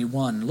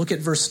 21. Look at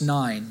verse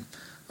 9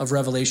 of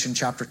Revelation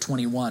chapter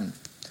 21.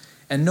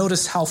 And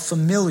notice how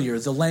familiar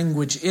the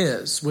language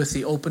is with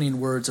the opening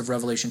words of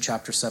Revelation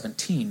chapter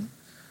 17.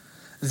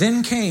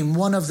 "Then came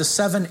one of the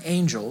 7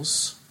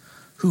 angels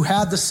who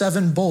had the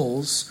 7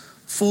 bowls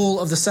full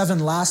of the 7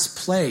 last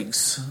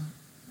plagues."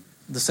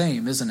 the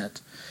same, isn't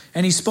it?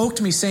 And he spoke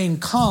to me saying,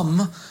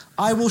 come,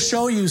 I will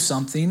show you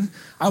something.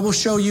 I will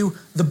show you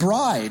the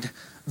bride,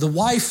 the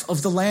wife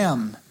of the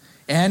Lamb.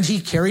 And he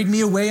carried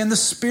me away in the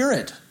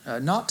Spirit,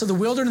 not to the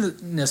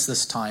wilderness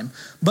this time,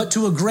 but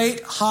to a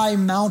great high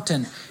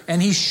mountain.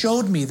 And he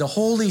showed me the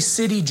holy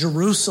city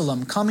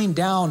Jerusalem coming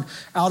down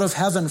out of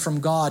heaven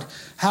from God,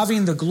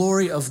 having the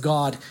glory of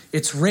God,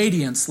 its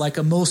radiance like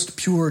a most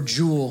pure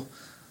jewel,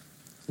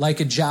 like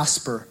a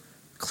jasper,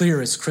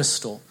 clear as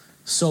crystal,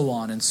 so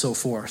on and so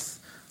forth.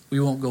 We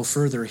won't go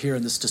further here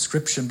in this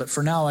description, but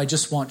for now I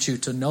just want you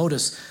to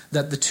notice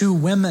that the two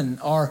women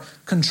are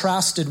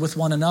contrasted with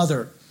one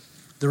another.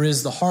 There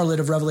is the harlot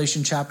of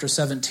Revelation chapter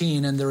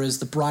 17, and there is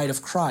the bride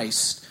of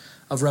Christ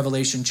of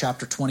Revelation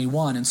chapter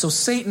 21. And so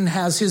Satan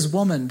has his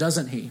woman,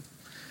 doesn't he?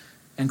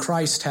 And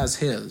Christ has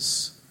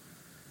his.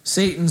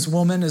 Satan's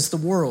woman is the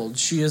world.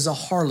 She is a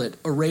harlot,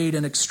 arrayed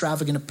in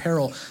extravagant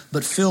apparel,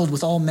 but filled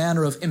with all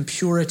manner of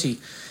impurity,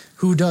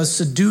 who does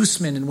seduce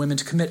men and women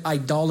to commit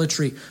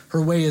idolatry.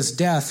 Her way is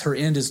death, her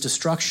end is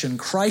destruction.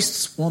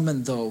 Christ's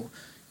woman, though,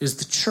 is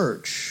the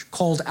church,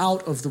 called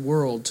out of the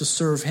world to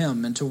serve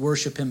him and to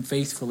worship him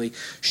faithfully.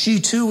 She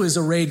too is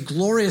arrayed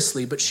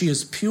gloriously, but she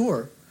is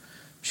pure.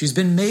 She's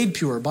been made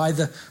pure by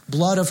the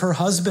blood of her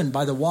husband,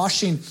 by the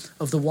washing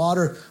of the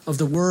water of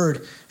the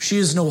word. She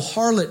is no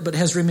harlot, but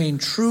has remained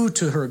true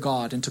to her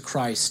God and to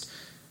Christ.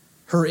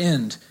 Her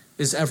end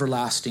is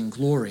everlasting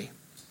glory.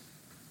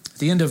 At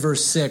the end of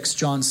verse 6,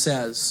 John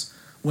says,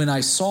 when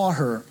I saw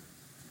her,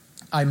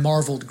 I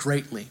marveled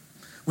greatly.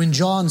 When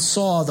John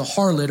saw the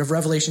harlot of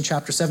Revelation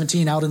chapter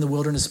 17 out in the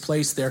wilderness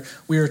place there,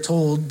 we are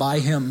told by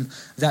him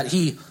that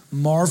he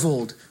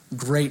marveled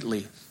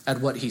greatly at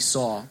what he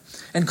saw.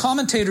 And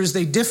commentators,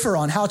 they differ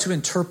on how to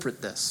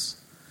interpret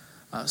this.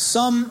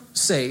 Some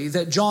say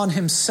that John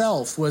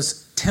himself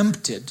was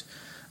tempted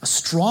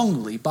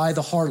strongly by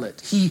the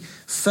harlot. He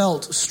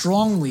felt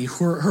strongly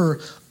her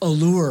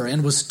allure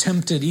and was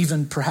tempted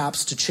even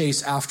perhaps to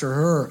chase after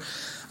her.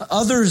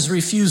 Others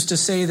refuse to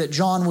say that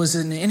John was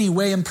in any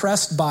way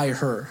impressed by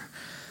her.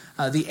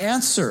 The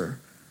answer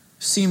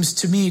seems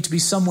to me to be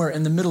somewhere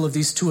in the middle of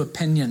these two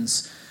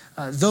opinions.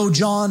 Though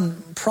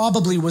John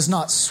probably was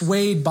not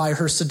swayed by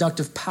her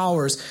seductive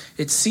powers,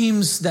 it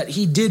seems that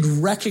he did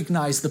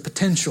recognize the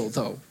potential,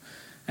 though.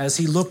 As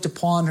he looked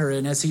upon her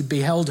and as he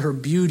beheld her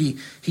beauty,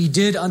 he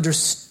did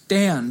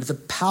understand the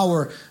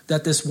power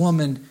that this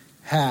woman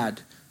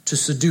had to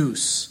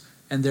seduce,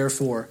 and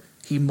therefore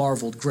he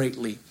marveled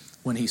greatly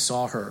when he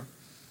saw her.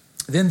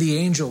 Then the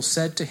angel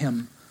said to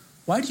him,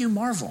 why do you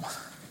marvel?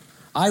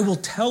 I will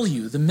tell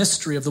you the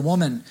mystery of the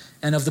woman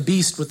and of the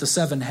beast with the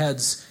 7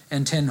 heads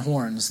and 10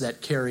 horns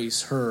that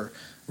carries her.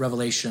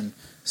 Revelation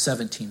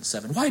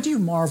 17:7. Why do you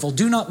marvel?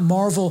 Do not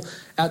marvel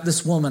at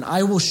this woman.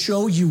 I will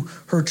show you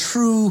her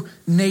true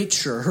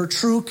nature, her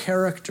true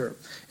character,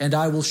 and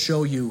I will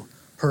show you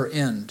her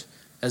end,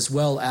 as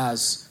well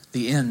as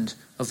the end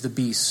of the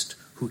beast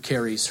who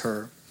carries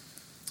her.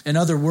 In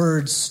other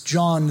words,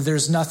 John,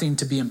 there's nothing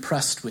to be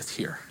impressed with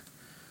here.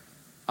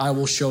 I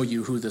will show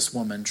you who this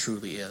woman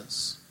truly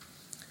is.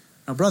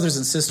 Now, brothers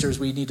and sisters,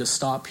 we need to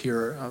stop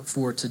here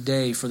for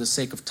today for the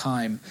sake of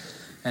time,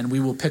 and we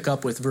will pick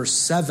up with verse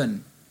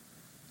 7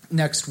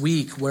 next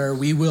week, where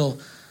we will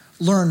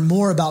learn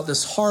more about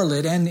this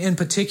harlot, and in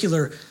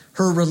particular,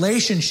 her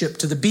relationship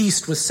to the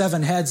beast with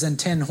 7 heads and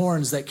 10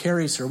 horns that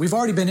carries her. We've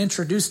already been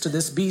introduced to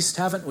this beast,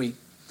 haven't we?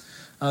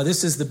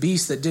 This is the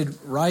beast that did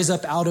rise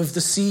up out of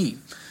the sea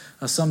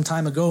some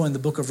time ago in the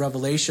book of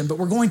Revelation. But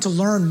we're going to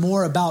learn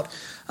more about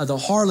the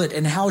harlot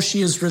and how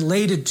she is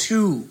related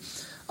to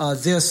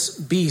this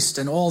beast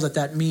and all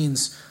that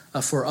means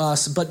for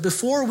us. But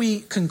before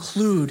we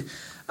conclude,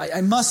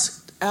 I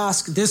must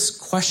ask this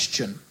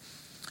question.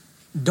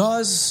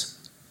 Does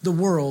the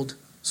world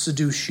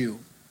seduce you?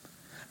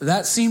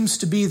 That seems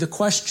to be the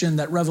question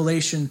that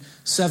Revelation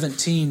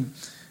 17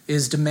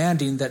 is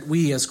demanding that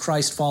we as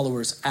Christ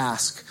followers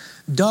ask.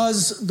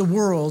 Does the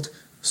world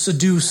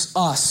seduce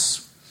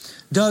us?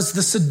 Does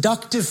the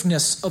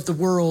seductiveness of the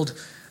world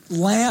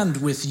land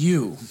with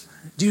you?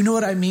 Do you know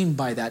what I mean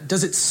by that?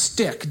 Does it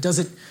stick? Does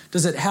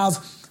it have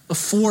a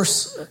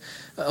force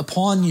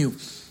upon you?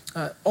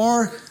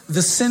 Are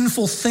the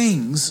sinful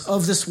things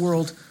of this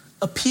world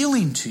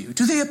appealing to you?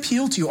 Do they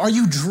appeal to you? Are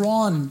you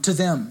drawn to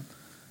them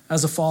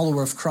as a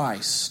follower of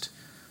Christ?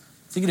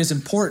 I think it is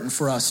important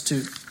for us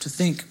to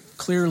think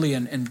clearly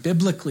and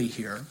biblically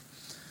here.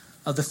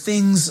 The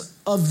things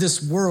of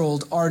this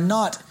world are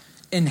not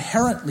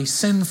inherently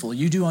sinful.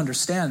 You do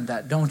understand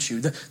that, don't you?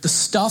 The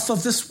stuff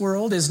of this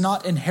world is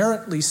not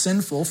inherently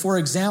sinful. For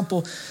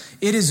example,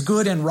 it is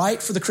good and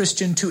right for the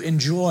Christian to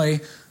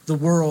enjoy the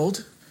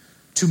world,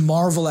 to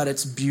marvel at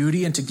its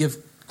beauty, and to give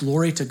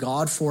glory to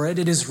God for it.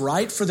 It is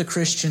right for the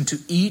Christian to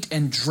eat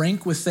and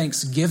drink with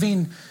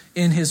thanksgiving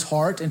in his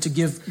heart and to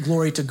give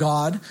glory to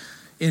God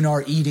in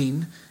our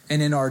eating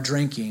and in our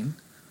drinking.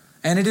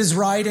 And it is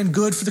right and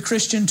good for the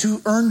Christian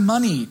to earn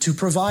money, to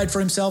provide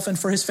for himself and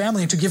for his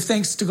family, and to give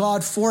thanks to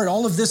God for it.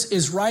 All of this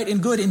is right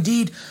and good.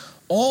 Indeed,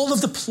 all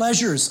of the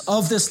pleasures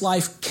of this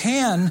life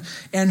can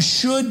and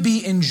should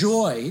be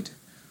enjoyed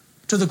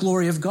to the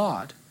glory of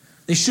God.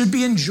 They should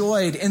be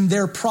enjoyed in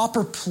their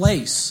proper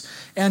place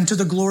and to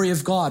the glory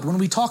of God. When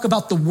we talk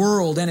about the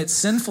world and its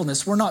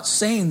sinfulness, we're not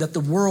saying that the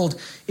world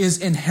is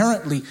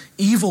inherently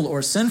evil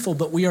or sinful,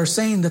 but we are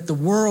saying that the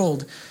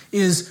world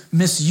is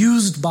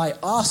misused by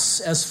us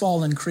as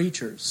fallen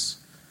creatures.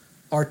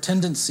 Our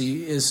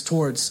tendency is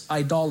towards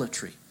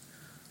idolatry.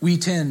 We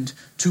tend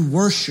to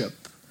worship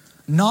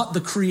not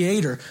the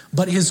Creator,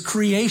 but His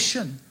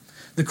creation.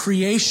 The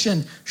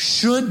creation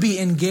should be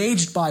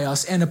engaged by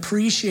us and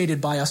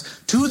appreciated by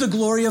us to the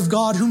glory of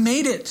God who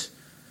made it.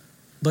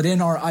 But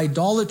in our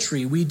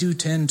idolatry, we do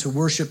tend to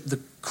worship the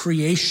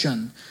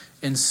creation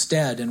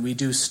instead, and we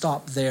do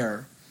stop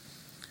there.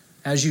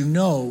 As you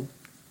know,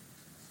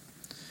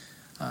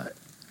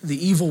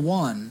 the evil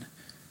one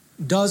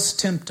does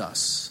tempt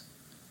us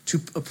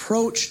to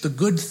approach the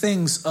good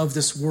things of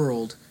this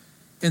world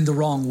in the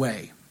wrong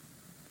way.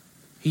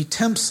 He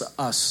tempts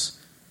us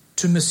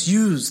to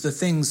misuse the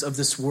things of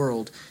this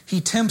world.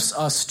 He tempts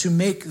us to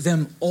make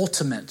them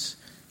ultimate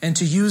and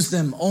to use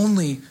them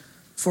only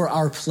for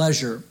our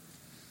pleasure.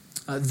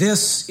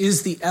 This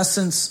is the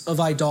essence of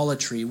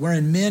idolatry,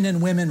 wherein men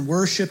and women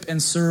worship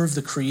and serve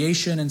the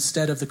creation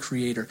instead of the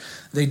Creator.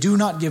 They do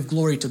not give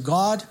glory to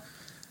God.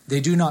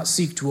 They do not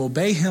seek to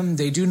obey Him.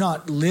 They do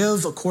not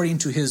live according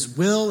to His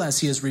will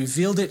as He has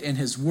revealed it in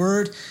His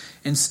Word.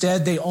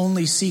 Instead, they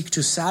only seek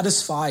to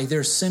satisfy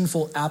their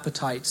sinful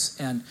appetites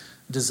and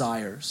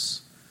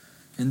desires.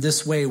 In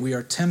this way, we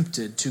are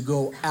tempted to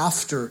go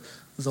after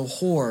the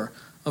whore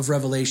of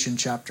Revelation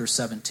chapter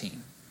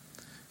 17.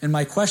 And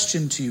my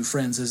question to you,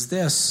 friends, is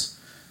this: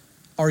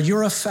 are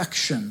your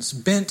affections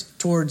bent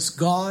towards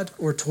God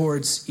or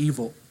towards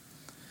evil?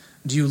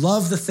 Do you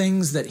love the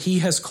things that He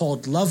has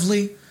called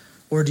lovely,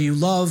 or do you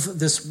love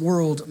this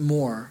world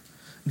more?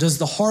 Does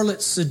the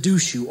harlot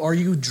seduce you? Are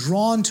you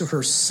drawn to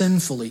her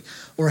sinfully?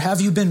 Or have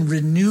you been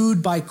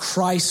renewed by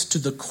Christ to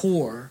the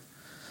core,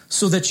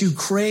 so that you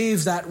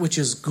crave that which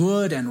is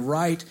good and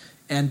right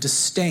and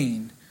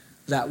disdain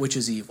that which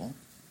is evil?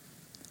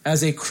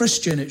 As a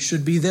Christian, it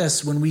should be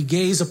this: when we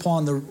gaze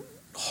upon the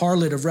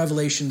harlot of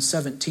Revelation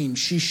 17,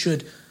 she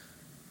should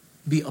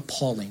be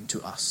appalling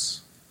to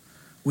us.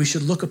 We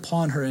should look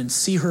upon her and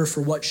see her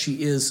for what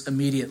she is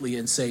immediately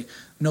and say,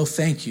 no,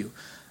 thank you.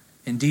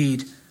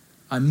 Indeed,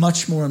 I'm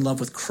much more in love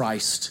with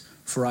Christ,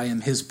 for I am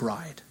His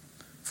bride.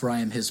 For I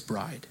am His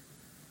bride.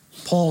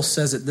 Paul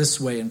says it this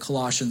way in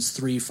Colossians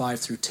 3, 5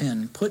 through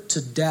 10. Put to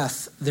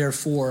death,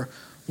 therefore,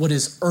 what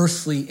is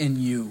earthly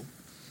in you: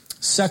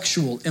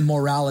 sexual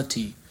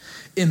immorality,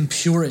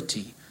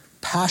 impurity,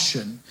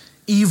 passion,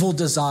 evil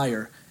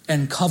desire,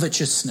 and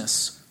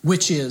covetousness,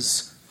 which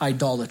is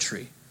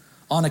idolatry.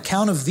 On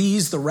account of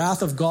these, the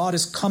wrath of God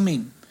is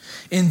coming.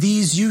 In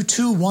these you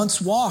too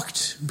once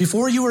walked.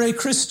 Before you were a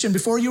Christian,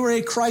 before you were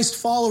a Christ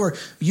follower,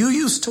 you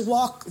used to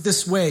walk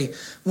this way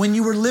when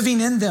you were living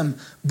in them.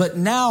 But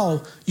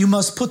now you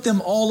must put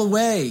them all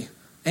away: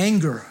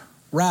 anger,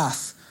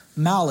 wrath,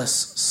 malice,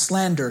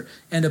 slander,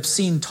 and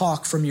obscene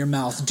talk from your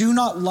mouth. Do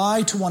not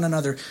lie to one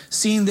another,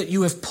 seeing that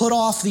you have put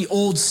off the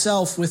old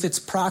self with its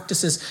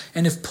practices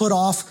and have put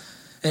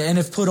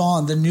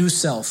on the new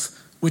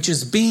self, which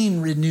is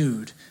being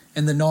renewed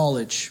in the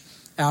knowledge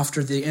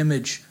after the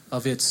image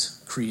of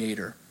its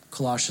Creator.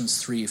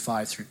 Colossians 3,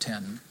 5 through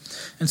 10.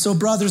 And so,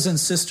 brothers and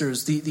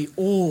sisters, the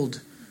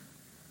old,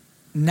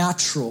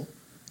 natural,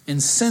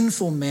 and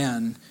sinful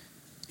man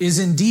is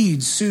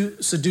indeed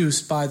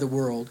seduced by the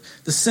world.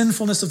 The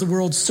sinfulness of the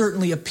world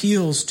certainly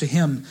appeals to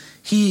him.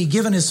 He,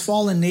 given his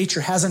fallen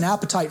nature, has an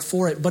appetite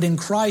for it. But in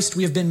Christ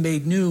we have been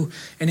made new.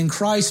 And in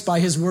Christ, by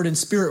His Word and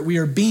Spirit, we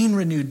are being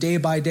renewed day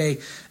by day.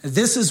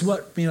 This is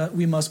what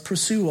we must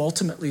pursue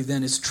ultimately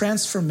then, is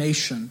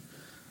transformation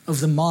of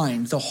the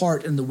mind, the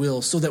heart, and the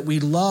will, so that we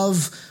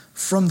love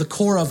from the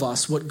core of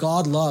us what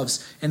God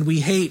loves, and we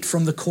hate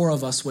from the core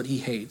of us what He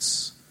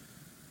hates.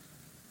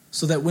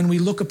 So that when we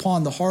look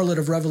upon the harlot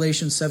of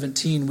Revelation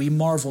 17, we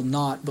marvel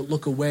not, but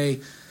look away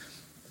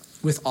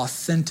with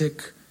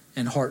authentic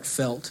and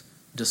heartfelt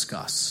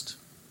disgust.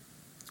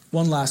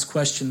 One last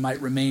question might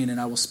remain,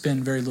 and I will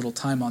spend very little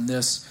time on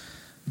this,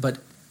 but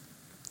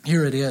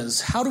here it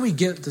is. How do we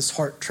get this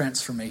heart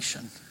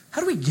transformation?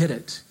 How do we get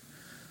it?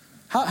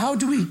 How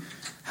do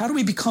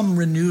we become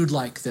renewed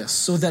like this,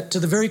 so that to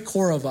the very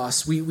core of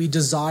us, we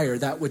desire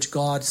that which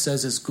God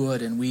says is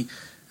good, and we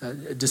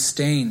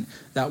disdain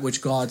that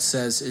which God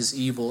says is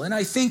evil? And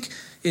I think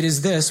it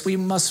is this: we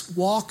must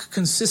walk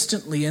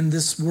consistently in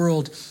this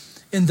world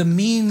in the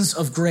means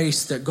of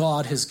grace that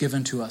God has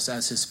given to us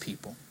as His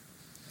people.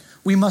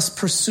 We must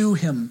pursue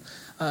Him,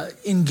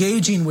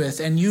 engaging with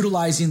and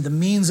utilizing the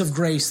means of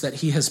grace that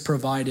He has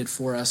provided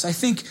for us. I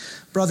think,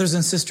 brothers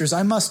and sisters,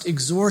 I must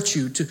exhort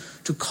you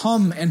to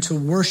come and to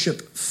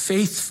worship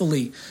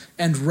faithfully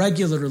and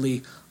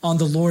regularly on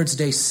the Lord's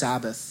Day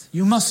Sabbath.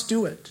 You must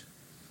do it.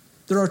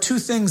 There are two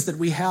things that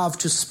we have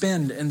to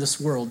spend in this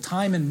world: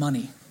 time and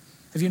money.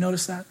 Have you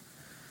noticed that?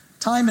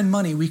 time and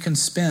money we can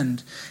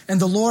spend.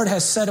 And the Lord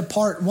has set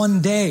apart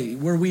one day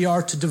where we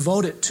are to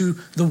devote it to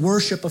the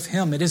worship of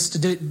him. It is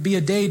to be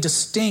a day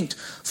distinct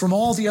from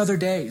all the other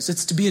days.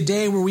 It's to be a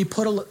day where we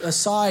put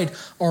aside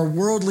our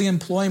worldly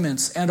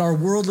employments and our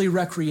worldly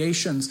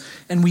recreations,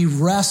 and we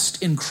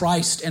rest in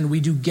Christ, and we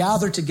do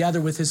gather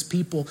together with his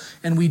people,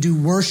 and we do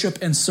worship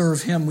and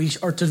serve him. We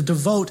are to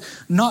devote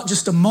not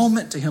just a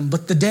moment to him,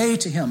 but the day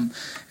to him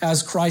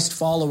as Christ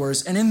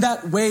followers. And in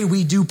that way,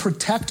 we do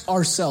protect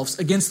ourselves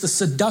against the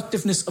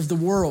seductiveness of the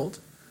world.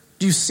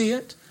 Do you see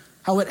it?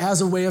 How it has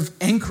a way of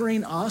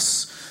anchoring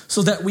us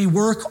so that we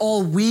work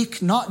all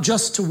week, not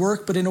just to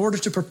work, but in order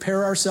to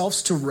prepare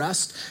ourselves to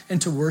rest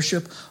and to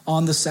worship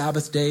on the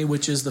Sabbath day,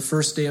 which is the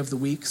first day of the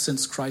week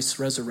since Christ's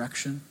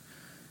resurrection.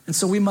 And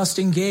so we must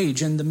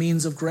engage in the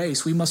means of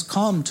grace. We must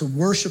come to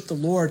worship the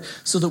Lord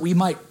so that we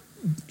might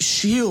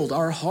shield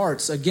our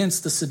hearts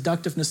against the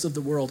seductiveness of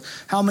the world.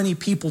 How many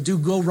people do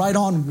go right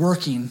on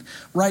working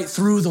right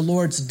through the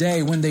Lord's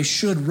day when they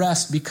should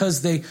rest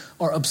because they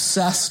are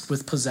obsessed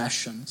with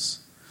possessions,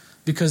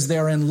 because they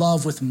are in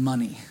love with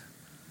money,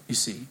 you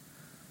see.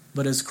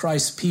 But as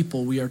Christ's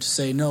people, we are to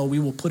say, no, we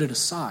will put it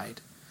aside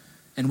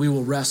and we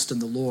will rest in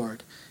the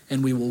Lord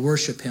and we will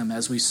worship him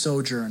as we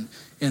sojourn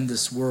in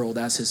this world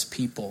as his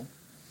people.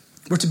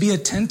 We're to be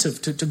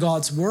attentive to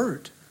God's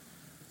word.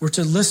 We're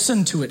to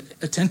listen to it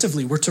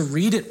attentively. We're to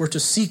read it. We're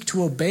to seek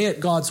to obey it.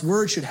 God's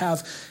word should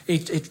have a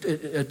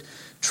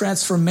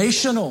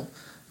transformational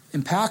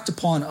impact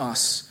upon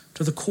us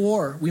to the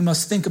core. We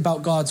must think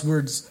about God's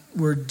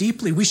word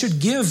deeply. We should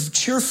give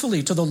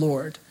cheerfully to the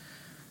Lord.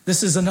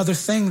 This is another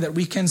thing that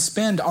we can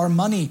spend our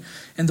money.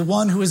 And the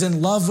one who is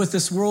in love with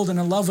this world and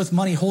in love with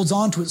money holds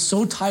on to it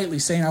so tightly,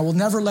 saying, I will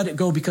never let it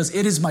go because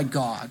it is my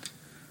God.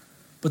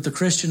 But the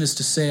Christian is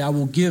to say, I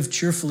will give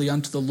cheerfully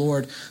unto the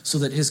Lord so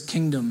that his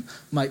kingdom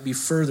might be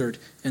furthered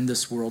in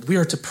this world. We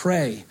are to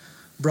pray,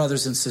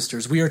 brothers and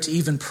sisters. We are to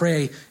even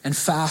pray and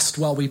fast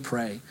while we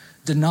pray,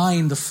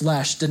 denying the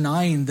flesh,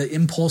 denying the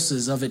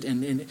impulses of it,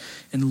 and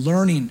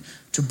learning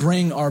to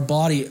bring our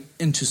body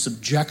into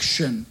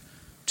subjection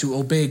to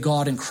obey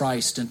God and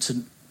Christ and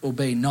to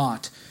obey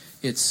not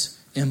its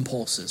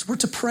impulses. We're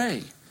to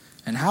pray.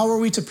 And how are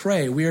we to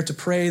pray? We are to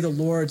pray the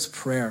Lord's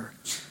Prayer.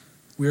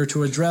 We are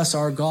to address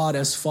our God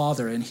as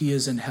Father, and he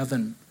is in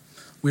heaven.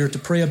 We are to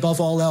pray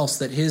above all else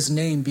that his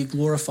name be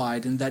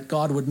glorified and that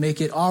God would make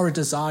it our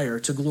desire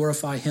to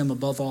glorify him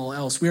above all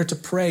else. We are to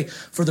pray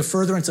for the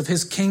furtherance of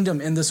his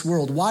kingdom in this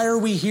world. Why are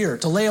we here?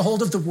 To lay a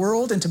hold of the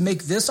world and to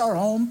make this our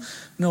home?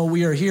 No,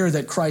 we are here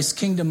that Christ's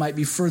kingdom might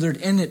be furthered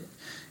in it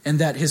and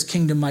that his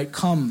kingdom might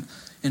come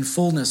in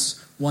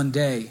fullness one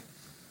day.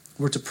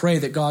 We're to pray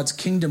that God's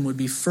kingdom would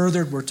be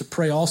furthered. We're to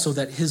pray also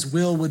that his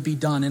will would be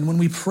done. And when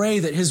we pray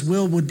that his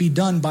will would be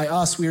done by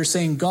us, we are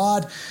saying,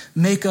 God,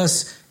 make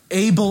us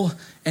able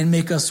and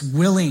make us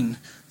willing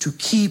to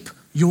keep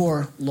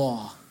your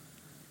law.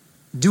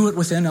 Do it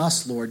within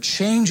us, Lord.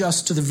 Change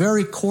us to the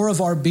very core of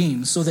our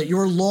being so that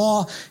your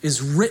law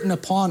is written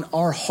upon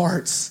our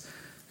hearts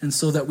and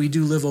so that we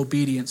do live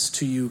obedience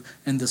to you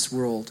in this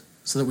world,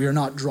 so that we are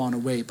not drawn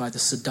away by the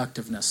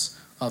seductiveness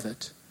of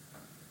it.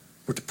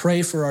 We're to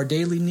pray for our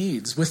daily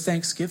needs with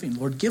thanksgiving.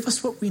 Lord, give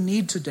us what we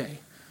need today.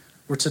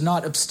 We're to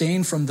not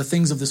abstain from the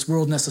things of this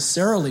world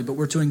necessarily, but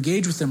we're to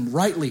engage with them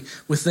rightly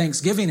with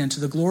thanksgiving and to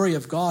the glory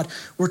of God.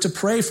 We're to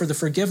pray for the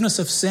forgiveness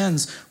of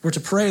sins. We're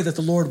to pray that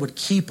the Lord would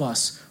keep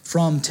us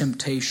from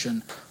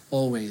temptation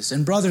always.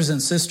 And brothers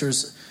and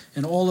sisters,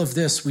 in all of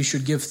this, we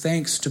should give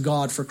thanks to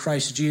God for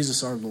Christ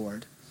Jesus our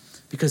Lord.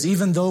 Because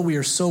even though we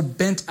are so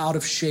bent out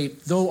of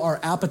shape, though our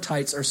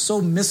appetites are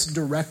so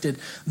misdirected,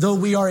 though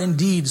we are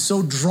indeed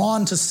so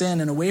drawn to sin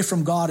and away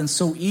from God and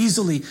so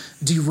easily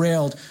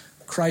derailed,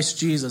 Christ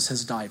Jesus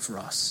has died for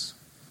us.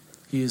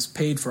 He has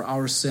paid for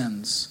our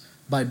sins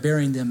by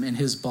bearing them in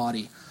his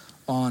body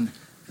on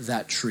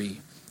that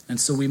tree. And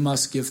so we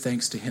must give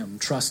thanks to him,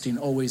 trusting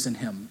always in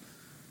him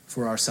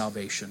for our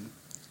salvation.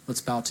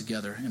 Let's bow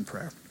together in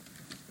prayer.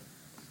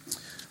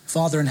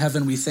 Father in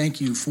heaven, we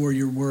thank you for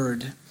your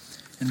word.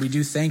 And we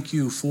do thank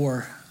you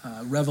for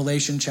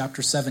Revelation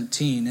chapter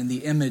 17 and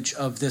the image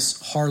of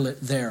this harlot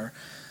there.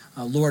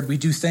 Lord, we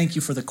do thank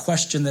you for the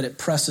question that it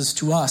presses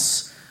to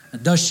us.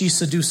 Does she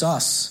seduce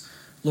us?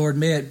 Lord,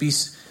 may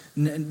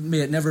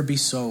it never be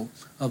so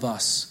of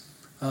us.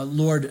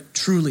 Lord,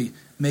 truly,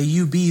 may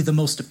you be the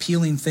most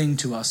appealing thing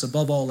to us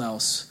above all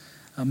else.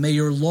 May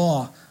your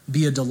law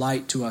be a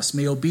delight to us.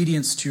 May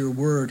obedience to your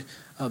word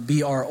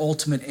be our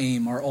ultimate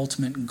aim, our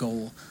ultimate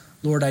goal.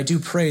 Lord, I do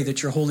pray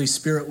that your Holy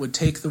Spirit would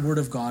take the word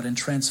of God and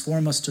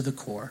transform us to the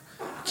core.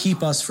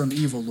 Keep us from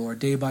evil, Lord,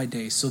 day by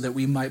day, so that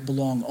we might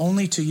belong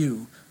only to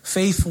you,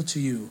 faithful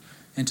to you,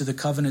 and to the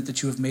covenant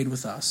that you have made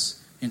with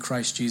us in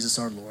Christ Jesus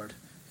our Lord.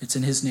 It's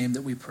in his name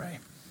that we pray.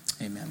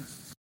 Amen.